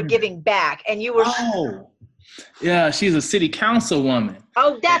where you were giving back, and you were. Oh, yeah, she's a city council woman.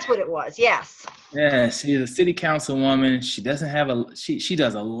 Oh, that's what it was. Yes. Yeah, she's a city council woman. She doesn't have she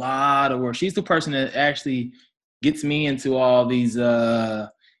does a lot of work. She's the person that actually gets me into all these,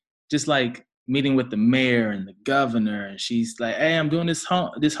 just like meeting with the mayor and the governor. And she's like, hey, I'm doing this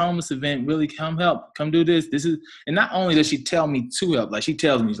homeless event. Really come help. Come do this. And not only does she tell me to help, like she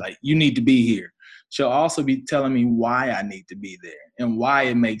tells me, like, you need to be here. She'll also be telling me why I need to be there and why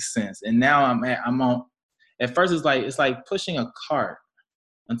it makes sense. And now I'm on, at first it's like pushing a cart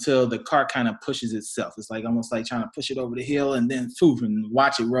until the cart kind of pushes itself. It's like almost like trying to push it over the hill and then and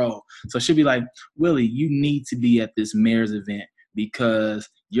watch it roll. So she'll be like, Willie, you need to be at this mayor's event because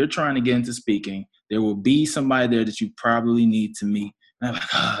you're trying to get into speaking. There will be somebody there that you probably need to meet. And I'm like,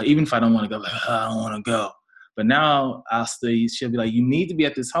 even if I don't want to go, I don't want to go. But now she'll be like, you need to be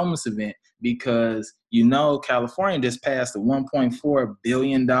at this homeless event because California just passed a $1.4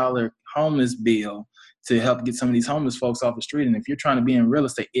 billion homeless bill to help get some of these homeless folks off the street. And if you're trying to be in real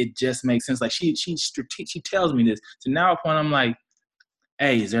estate, it just makes sense. Like she tells me this. So now at point I'm like,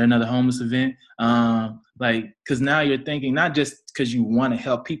 hey, is there another homeless event? Because now you're thinking not just because you want to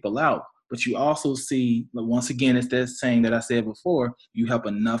help people out, but you also see, once again, it's that saying that I said before, you help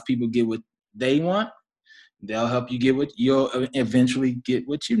enough people get what they want, they'll help you get what you'll eventually get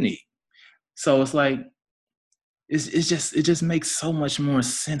what you need. So it's like, it just makes so much more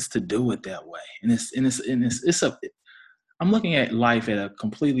sense to do it that way. And I'm looking at life at a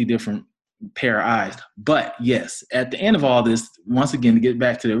completely different pair of eyes. But yes, at the end of all this, once again, to get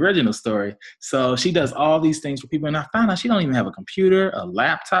back to the original story, so she does all these things for people, and I found out she don't even have a computer, a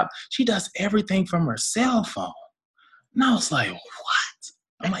laptop. She does everything from her cell phone. And I was like, what?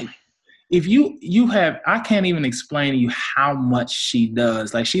 I'm like, if you have, I can't even explain to you how much she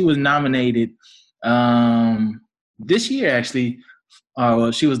does. Like, she was nominated this year, actually.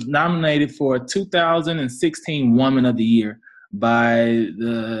 Well, she was nominated for 2016 Woman of the Year by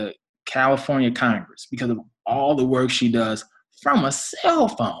the California Congress because of all the work she does from a cell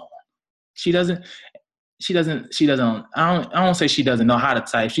phone. She doesn't, I don't say she doesn't know how to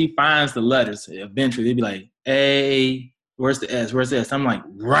type. She finds the letters. Eventually they'd be like, A, where's the S? Where's the S? I'm like,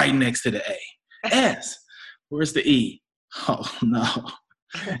 right next to the A. S, where's the E? Oh no.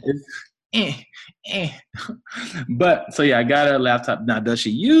 But so yeah, I got her a laptop. Now, does she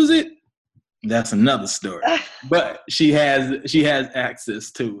use it? That's another story. But she has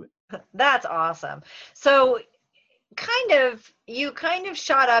access to it. That's awesome. So you kind of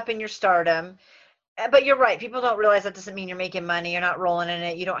shot up in your stardom, but you're right. People don't realize that doesn't mean you're making money. You're not rolling in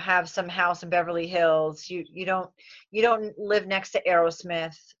it. You don't have some house in Beverly Hills. You don't live next to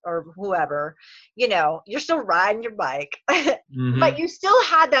Aerosmith or whoever. You're still riding your bike, but you still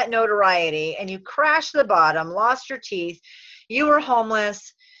had that notoriety, and you crashed the bottom, lost your teeth. You were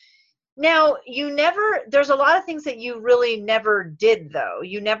homeless. Now, there's a lot of things that you really never did, though.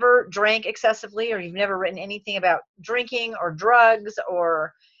 You never drank excessively, or you've never written anything about drinking or drugs,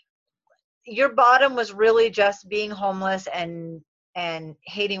 or your bottom was really just being homeless and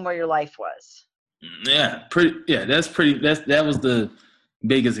hating where your life was. Yeah, that was the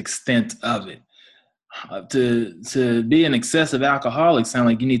biggest extent of it. To be an excessive alcoholic sound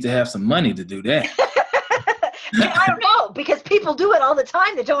like you need to have some money to do that. I don't know, because people do it all the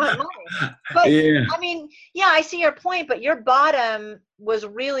time that don't have money. But yeah. I mean, yeah, I see your point, but your bottom was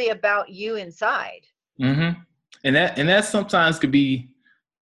really about you inside. And that sometimes could be,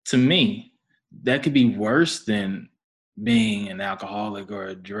 to me, that could be worse than being an alcoholic or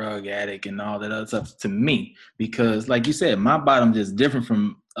a drug addict and all that other stuff to me, because like you said, my bottom is different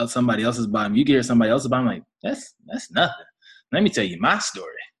from somebody else's bottom. You can hear somebody else's bottom, like, that's nothing. Let me tell you my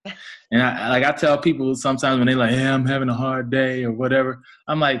story. And I tell people sometimes when they're like, hey, I'm having a hard day or whatever,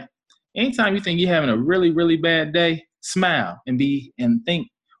 I'm like, anytime you think you're having a really, really bad day, smile and think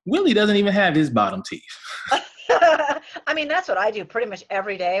Willie doesn't even have his bottom teeth. I mean, that's what I do pretty much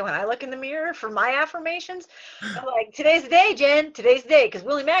every day when I look in the mirror for my affirmations. I'm like, today's the day, Jen. Today's the day, because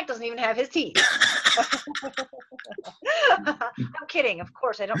Willie Mack doesn't even have his teeth. I'm kidding. Of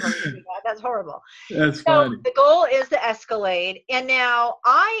course, I don't really do that. That's horrible. That's funny. The goal is the Escalade. And now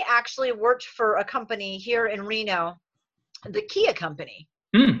I actually worked for a company here in Reno, the Kia company.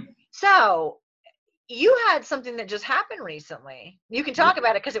 So you had something that just happened recently. You can talk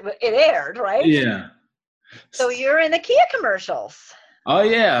about it because it aired, right? Yeah. So you're in the Kia commercials. Oh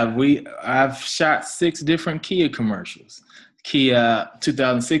yeah, I've shot 6 different Kia commercials. Kia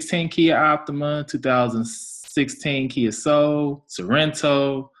 2016 Kia Optima, 2016 Kia Soul,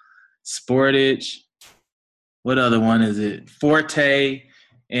 Sorento, Sportage. What other one is it? Forte,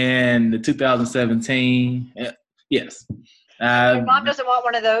 and the 2017. Yes. Your mom doesn't want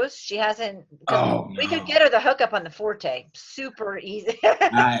one of those. She hasn't. We could get her the hookup on the Forte. Super easy.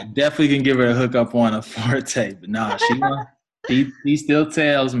 I definitely can give her a hookup on a Forte, but no, he still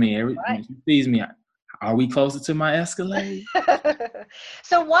tells me every time she sees me, are we closer to my Escalade?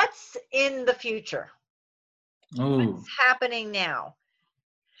 So what's in the future? What's happening now?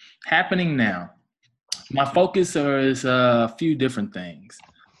 My focus is a few different things.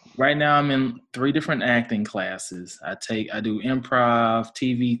 Right now I'm in 3 different acting classes. I do improv,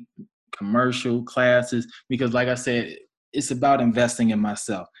 TV, commercial classes, because like I said, it's about investing in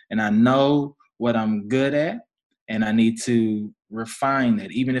myself. And I know what I'm good at, and I need to refine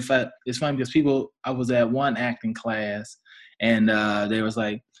that. Even if it's funny because I was at one acting class and they was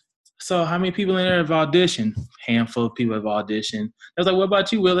like, so how many people in there have auditioned? Handful of people have auditioned. I was like, what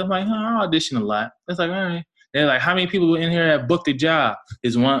about you, Will? I'm like, I audition a lot. It's like, all right. They're like, how many people in here have booked a job?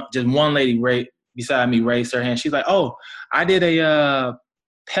 Just one lady beside me raised her hand. She's like, oh, I did a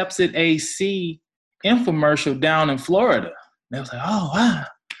Pepsi AC infomercial down in Florida. And they was like, oh, wow.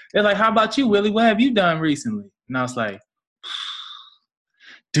 They're like, how about you, Willie? What have you done recently? And I was like,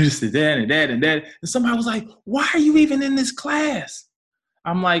 do this and that and that and that. And somebody was like, why are you even in this class?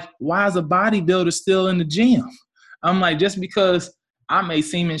 I'm like, why is a bodybuilder still in the gym? I'm like, just because I may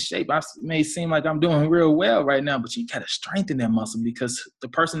seem in shape, I may seem like I'm doing real well right now, but you got to strengthen that muscle, because the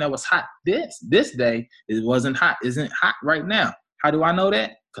person that was hot this day isn't hot right now. How do I know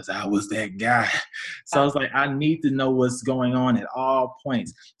that? because I was that guy. So it's like I need to know what's going on at all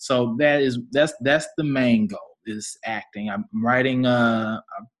points. So that's the main goal is acting. I'm writing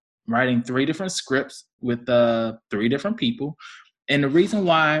 3 different scripts with 3 different people. And the reason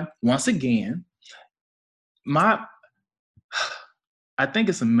why, once again, I think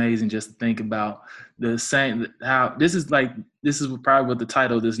it's amazing just to think about the same how this is probably what the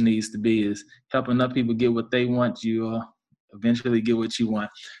title of this needs to be, is helping other people get what they want, you eventually get what you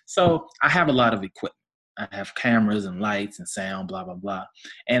want. So I have a lot of equipment. I have cameras and lights and sound, blah, blah, blah.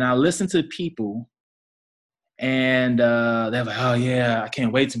 And I listen to people and they're like, oh yeah, I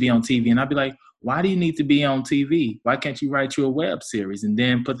can't wait to be on TV. And I'd be like, why do you need to be on TV? Why can't you write you a web series and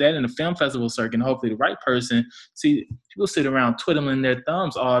then put that in the film festival circuit and hopefully the right person, see, people sit around twiddling their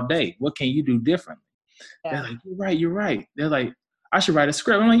thumbs all day. What can you do differently? Yeah. They're like, you're right. They're like, I should write a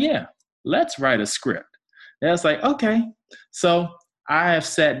script. I'm like, yeah, let's write a script. That's like, okay. So I have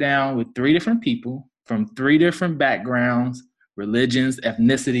sat down with 3 different people from 3 different backgrounds, religions,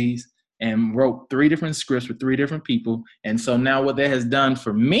 ethnicities, and wrote 3 different scripts with 3 different people. And so now what that has done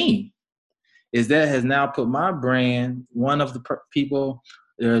for me is that has now put my brand, one of the people,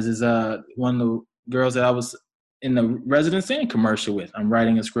 there's this, one of the girls that I was in the Residence Inn commercial with. I'm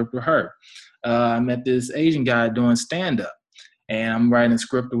writing a script with her. I met this Asian guy doing stand-up, and I'm writing a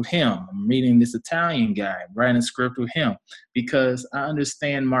script with him. I'm meeting this Italian guy, writing a script with him, because I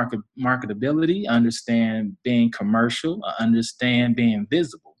understand marketability, I understand being commercial, I understand being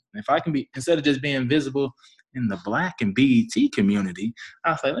visible. And if I can be, instead of just being visible in the Black and BET community,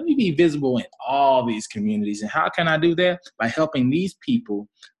 I was like, let me be visible in all these communities. And how can I do that? By helping these people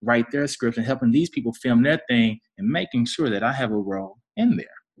write their scripts and helping these people film their thing and making sure that I have a role in there.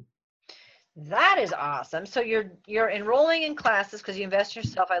 That is awesome. So you're enrolling in classes because you invest in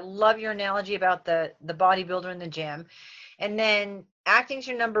yourself. I love your analogy about the bodybuilder in the gym. And then acting's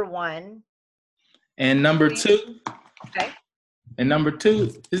your number 1. And number 2. Okay. And number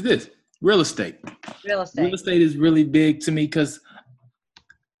 2 is this. Real estate. Real estate. Real estate is really big to me because,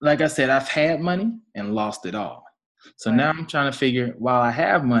 like I said, I've had money and lost it all. So now I'm trying to figure, while I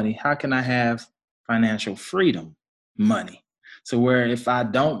have money, how can I have financial freedom money? So where if I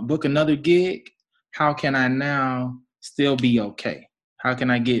don't book another gig, how can I now still be okay? How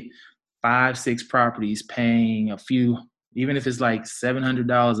can I get 5, 6 properties paying a few, even if it's like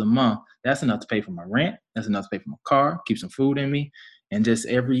 $700 a month, that's enough to pay for my rent. That's enough to pay for my car, keep some food in me. And just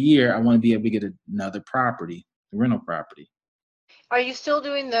every year, I want to be able to get another property, a rental property. Are you still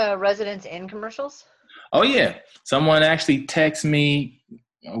doing the Residence Inn commercials? Oh yeah, someone actually texted me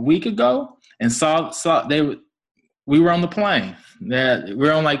a week ago and we were on the plane.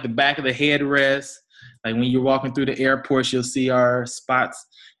 We're on like the back of the headrest. Like when you're walking through the airports, you'll see our spots.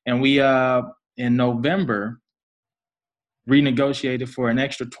 And we in November renegotiated for an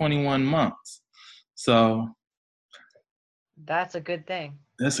extra 21 months. So that's a good thing.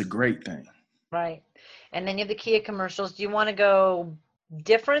 That's a great thing. Right. And then you have the Kia commercials. Do you want to go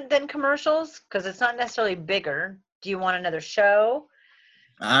different than commercials? Because it's not necessarily bigger. Do you want another show?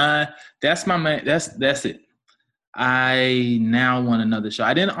 That's my main, that's it. I now want another show.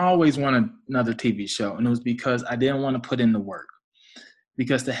 I didn't always want another TV show, and it was because I didn't want to put in the work.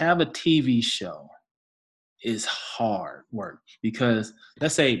 Because to have a TV show is hard work. Because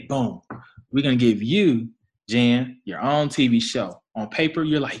let's say, boom, we're going to give you, Jan, your own TV show. On paper,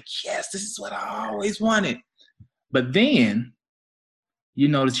 you're like, yes, this is what I always wanted. But then you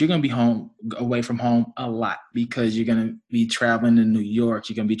notice you're going to be away from home a lot because you're going to be traveling to New York.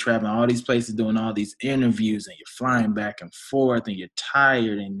 You're going to be traveling all these places, doing all these interviews, and you're flying back and forth, and you're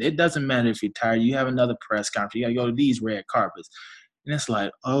tired. And it doesn't matter if you're tired. You have another press conference. You got to go to these red carpets. And it's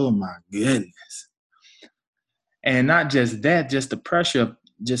like, oh, my goodness. And not just that, just the pressure of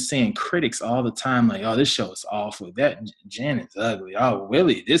just seeing critics all the time, like, oh, this show is awful. That Jen is ugly. Oh,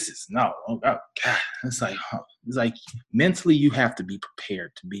 Willie, this is no. Oh, God. It's like mentally you have to be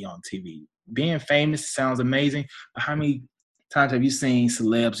prepared to be on TV. Being famous sounds amazing, but how many times have you seen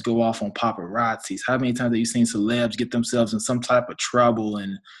celebs go off on paparazzis? How many times have you seen celebs get themselves in some type of trouble?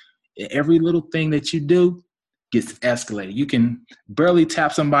 And every little thing that you do gets escalated. You can barely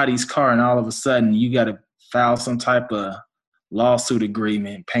tap somebody's car, and all of a sudden you got to file some type of lawsuit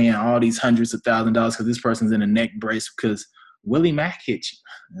agreement, paying all these hundreds of $1,000s because this person's in a neck brace because Willie Mack hit you.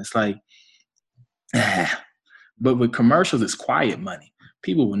 And it's like, But with commercials, it's quiet money.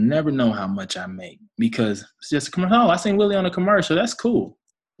 People will never know how much I make because it's just a commercial. Oh, I seen Willie on a commercial. That's cool.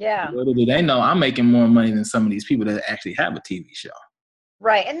 Yeah. Little do they know I'm making more money than some of these people that actually have a TV show.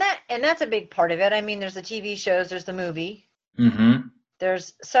 Right. And that's a big part of it. I mean, there's the TV shows, there's the movie. Mm-hmm.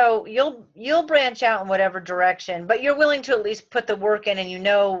 So you'll branch out in whatever direction, but you're willing to at least put the work in, and you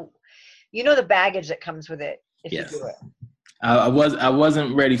know the baggage that comes with it if you Yes. do it. I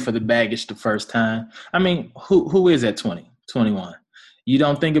wasn't ready for the baggage the first time. I mean, who is at 20, 21? You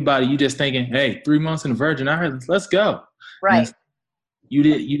don't think about it. You just thinking, hey, 3 months in the Virgin Islands, let's go. Right.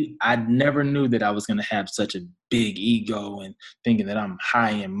 And I never knew that I was going to have such a big ego and thinking that I'm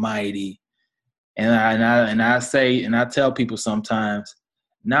high and mighty. And I tell people sometimes,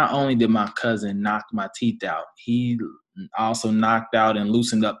 not only did my cousin knock my teeth out, he also knocked out and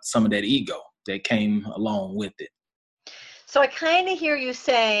loosened up some of that ego that came along with it. So I kind of hear you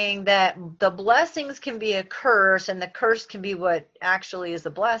saying that the blessings can be a curse, and the curse can be what actually is a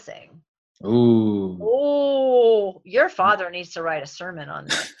blessing. Ooh. Oh, your father needs to write a sermon on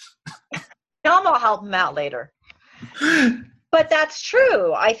this. I'm gonna help him out later. But that's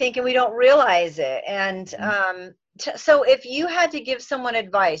true, I think, and we don't realize it. And so if you had to give someone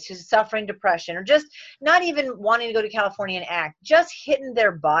advice who's suffering depression, or just not even wanting to go to California and act, just hitting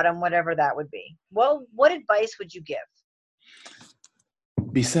their bottom, whatever that would be, well, what advice would you give?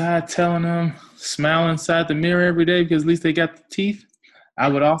 Besides telling them, smile inside the mirror every day because at least they got the teeth, I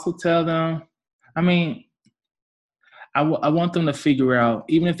would also tell them, I mean, I want them to figure out,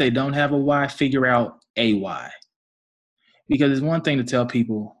 even if they don't have a why, figure out a why. Because it's one thing to tell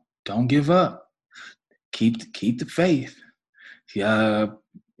people, don't give up. Keep the faith. Whether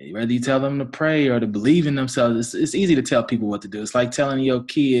you tell them to pray or to believe in themselves, it's easy to tell people what to do. It's like telling your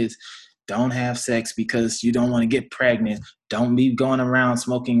kids, don't have sex because you don't want to get pregnant. Don't be going around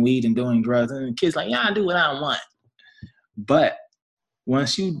smoking weed and doing drugs. And the kid's like, yeah, I do what I want. But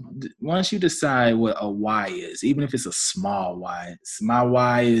once you decide what a why is, even if it's a small why, my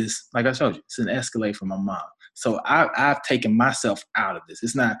why is, like I showed you, it's an Escalade from my mom. So I've taken myself out of this.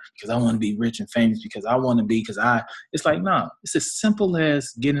 It's not because I want to be rich and famous, because I want to be, it's like, no, it's as simple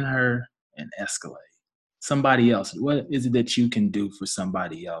as getting her an Escalade. Somebody else. What is it that you can do for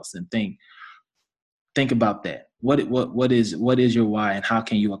somebody else? And think about that. What is your why, and how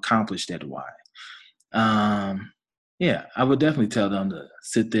can you accomplish that why? Yeah, I would definitely tell them to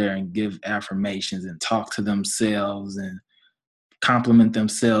sit there and give affirmations and talk to themselves and compliment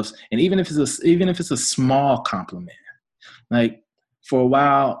themselves. And even if it's a small compliment, like for a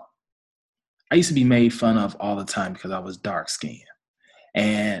while, I used to be made fun of all the time because I was dark skinned,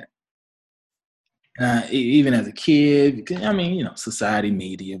 and even as a kid, I mean, society,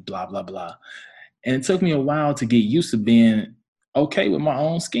 media, blah blah blah, and it took me a while to get used to being okay with my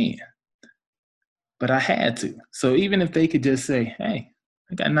own skin. But I had to. So even if they could just say, hey,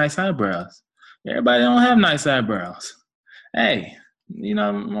 I got nice eyebrows. Everybody don't have nice eyebrows. Hey,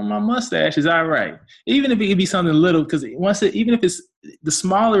 my mustache is all right. Even if it could be something little, because even if it's, the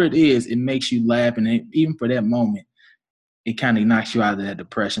smaller it is, it makes you laugh. And even for that moment, it kind of knocks you out of that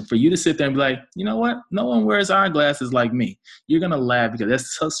depression. For you to sit there and be like, you know what? No one wears eyeglasses like me. You're going to laugh because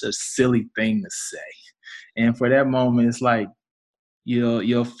that's such a silly thing to say. And for that moment, it's like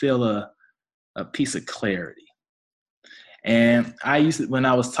you'll feel a piece of clarity. And I used to, when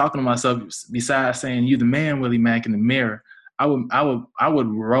I was talking to myself, besides saying you the man, Willie Mack, in the mirror, I would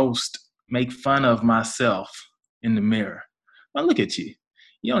roast, make fun of myself in the mirror. Well, look at you.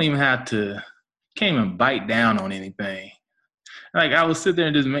 You don't even have to, can't even bite down on anything. Like I would sit there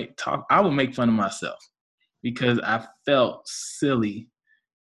and just I would make fun of myself because I felt silly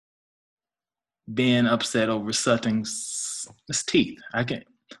being upset over something's teeth. I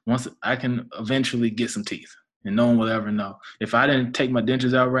can eventually get some teeth, and no one will ever know. If I didn't take my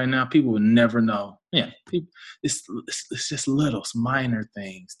dentures out right now, people would never know. Yeah, it's just little minor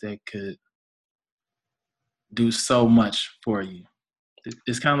things that could do so much for you.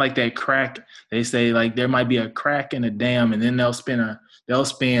 It's kind of like that crack. They say like there might be a crack in a dam, and then they'll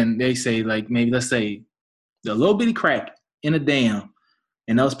spend. They say like maybe let's say a little bitty crack in a dam,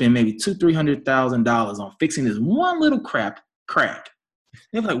 and they'll spend maybe $200,000-$300,000 on fixing this one little crack.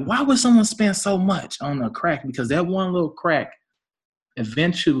 They're like, why would someone spend so much on a crack? Because that one little crack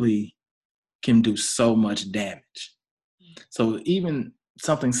eventually can do so much damage. So even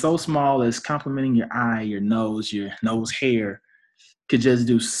something so small as complimenting your eye, your nose hair could just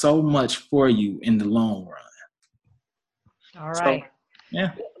do so much for you in the long run. All right. So,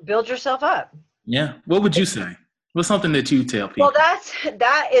 yeah. Build yourself up. Yeah. What would you say? What's something that you tell people? Well,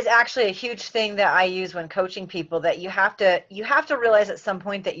 that is actually a huge thing that I use when coaching people, that you have to realize at some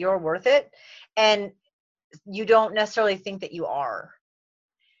point that you're worth it, and you don't necessarily think that you are.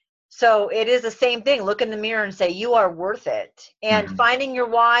 So it is the same thing. Look in the mirror and say, you are worth it. And finding your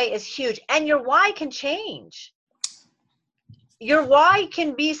why is huge. And your why can change. your why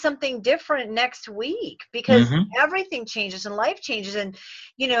can be something different next week, because Mm-hmm. everything changes and life changes. And,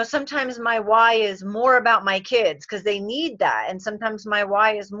 sometimes my why is more about my kids because they need that. And sometimes my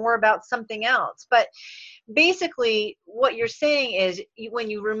why is more about something else. But basically what you're saying is, when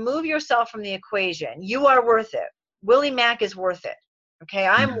you remove yourself from the equation, you are worth it. Willie Mack is worth it. Okay.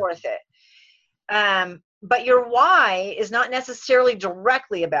 I'm worth it. But your why is not necessarily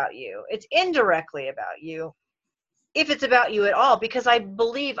directly about you. It's indirectly about you, if it's about you at all, because I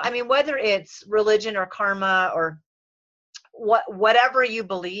believe, whether it's religion or karma or whatever you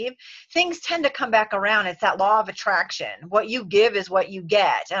believe, things tend to come back around. It's that law of attraction. What you give is what you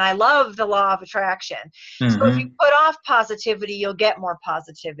get. And I love the law of attraction. Mm-hmm. So if you put off positivity, you'll get more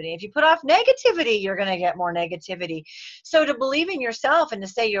positivity. If you put off negativity, you're going to get more negativity. So to believe in yourself and to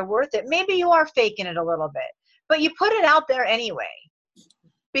say you're worth it, maybe you are faking it a little bit, but you put it out there anyway.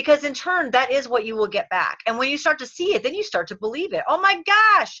 Because in turn, that is what you will get back. And when you start to see it, then you start to believe it. Oh my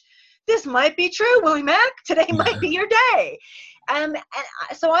gosh, this might be true, Willie Mack. Today might be your day. And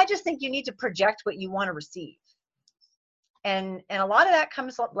so I just think you need to project what you want to receive. And a lot of that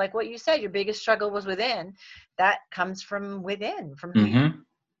comes, like what you said, your biggest struggle was within. That comes from within, from who you.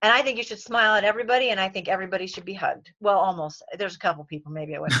 And I think you should smile at everybody, and I think everybody should be hugged. Well, almost. There's a couple people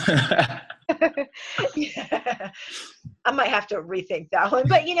maybe I wouldn't. Yeah. I might have to rethink that one.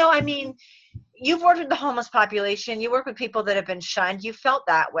 But, you've worked with the homeless population. You work with people that have been shunned. You felt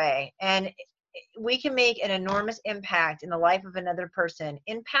that way. And we can make an enormous impact in the life of another person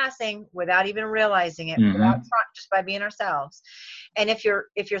in passing without even realizing it, just by being ourselves. And if you're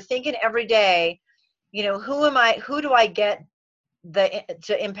thinking every day, who do I get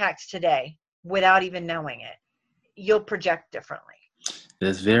to impact today without even knowing it, you'll project differently.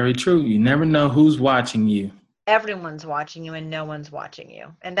 That's very true. You never know who's watching you. Everyone's watching you and no one's watching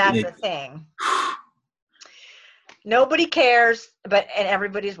you. And that's the thing. Nobody cares, and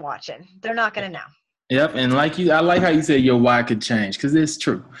everybody's watching. They're not going to know. Yep. And I like how you said your why could change, because it's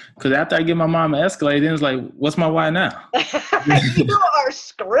true. Because after I get my mom an Escalade, then it's like, what's my why now? You are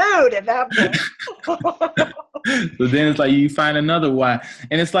screwed at that point. So then it's like you find another why.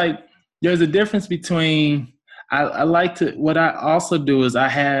 And it's like there's a difference between, what I also do is I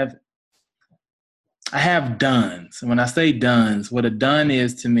have dones. When I say dones, what a done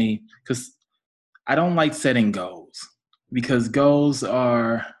is to me, because I don't like setting goals, because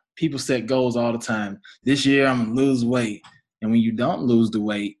people set goals all the time. This year I'm going to lose weight. And when you don't lose the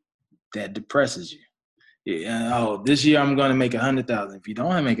weight, that depresses you. This year I'm going to make 100,000. If you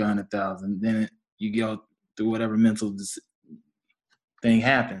don't make 100,000, then you go through whatever mental thing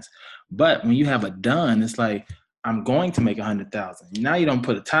happens. But when you have a done, it's like, I'm going to make 100,000. Now you don't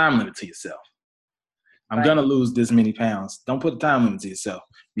put a time limit to yourself. I'm going to lose this many pounds. Don't put a time limit to yourself,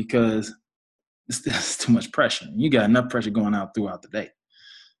 because it's too much pressure. You got enough pressure going out throughout the day.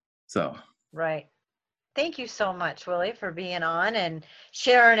 So. Right. Thank you so much, Willie, for being on and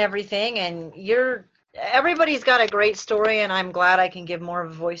sharing everything. And everybody's got a great story, and I'm glad I can give more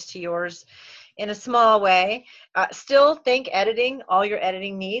of a voice to yours in a small way. Still think all your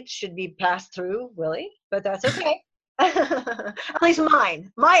editing needs should be passed through Willie, but that's okay. At least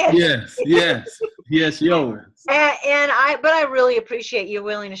mine. My editing. Yes, yours. But I really appreciate you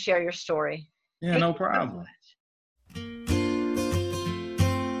willing to share your story. Yeah, no problem.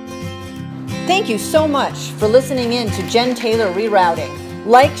 Thank you so much for listening in to Jen Taylor Rerouting.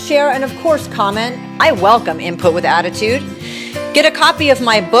 Like, share, and of course, comment. I welcome input with attitude. Get a copy of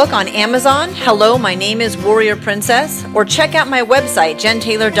my book on Amazon, Hello, My Name is Warrior Princess, or check out my website,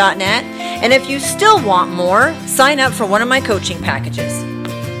 jentaylor.net. And if you still want more, sign up for one of my coaching packages.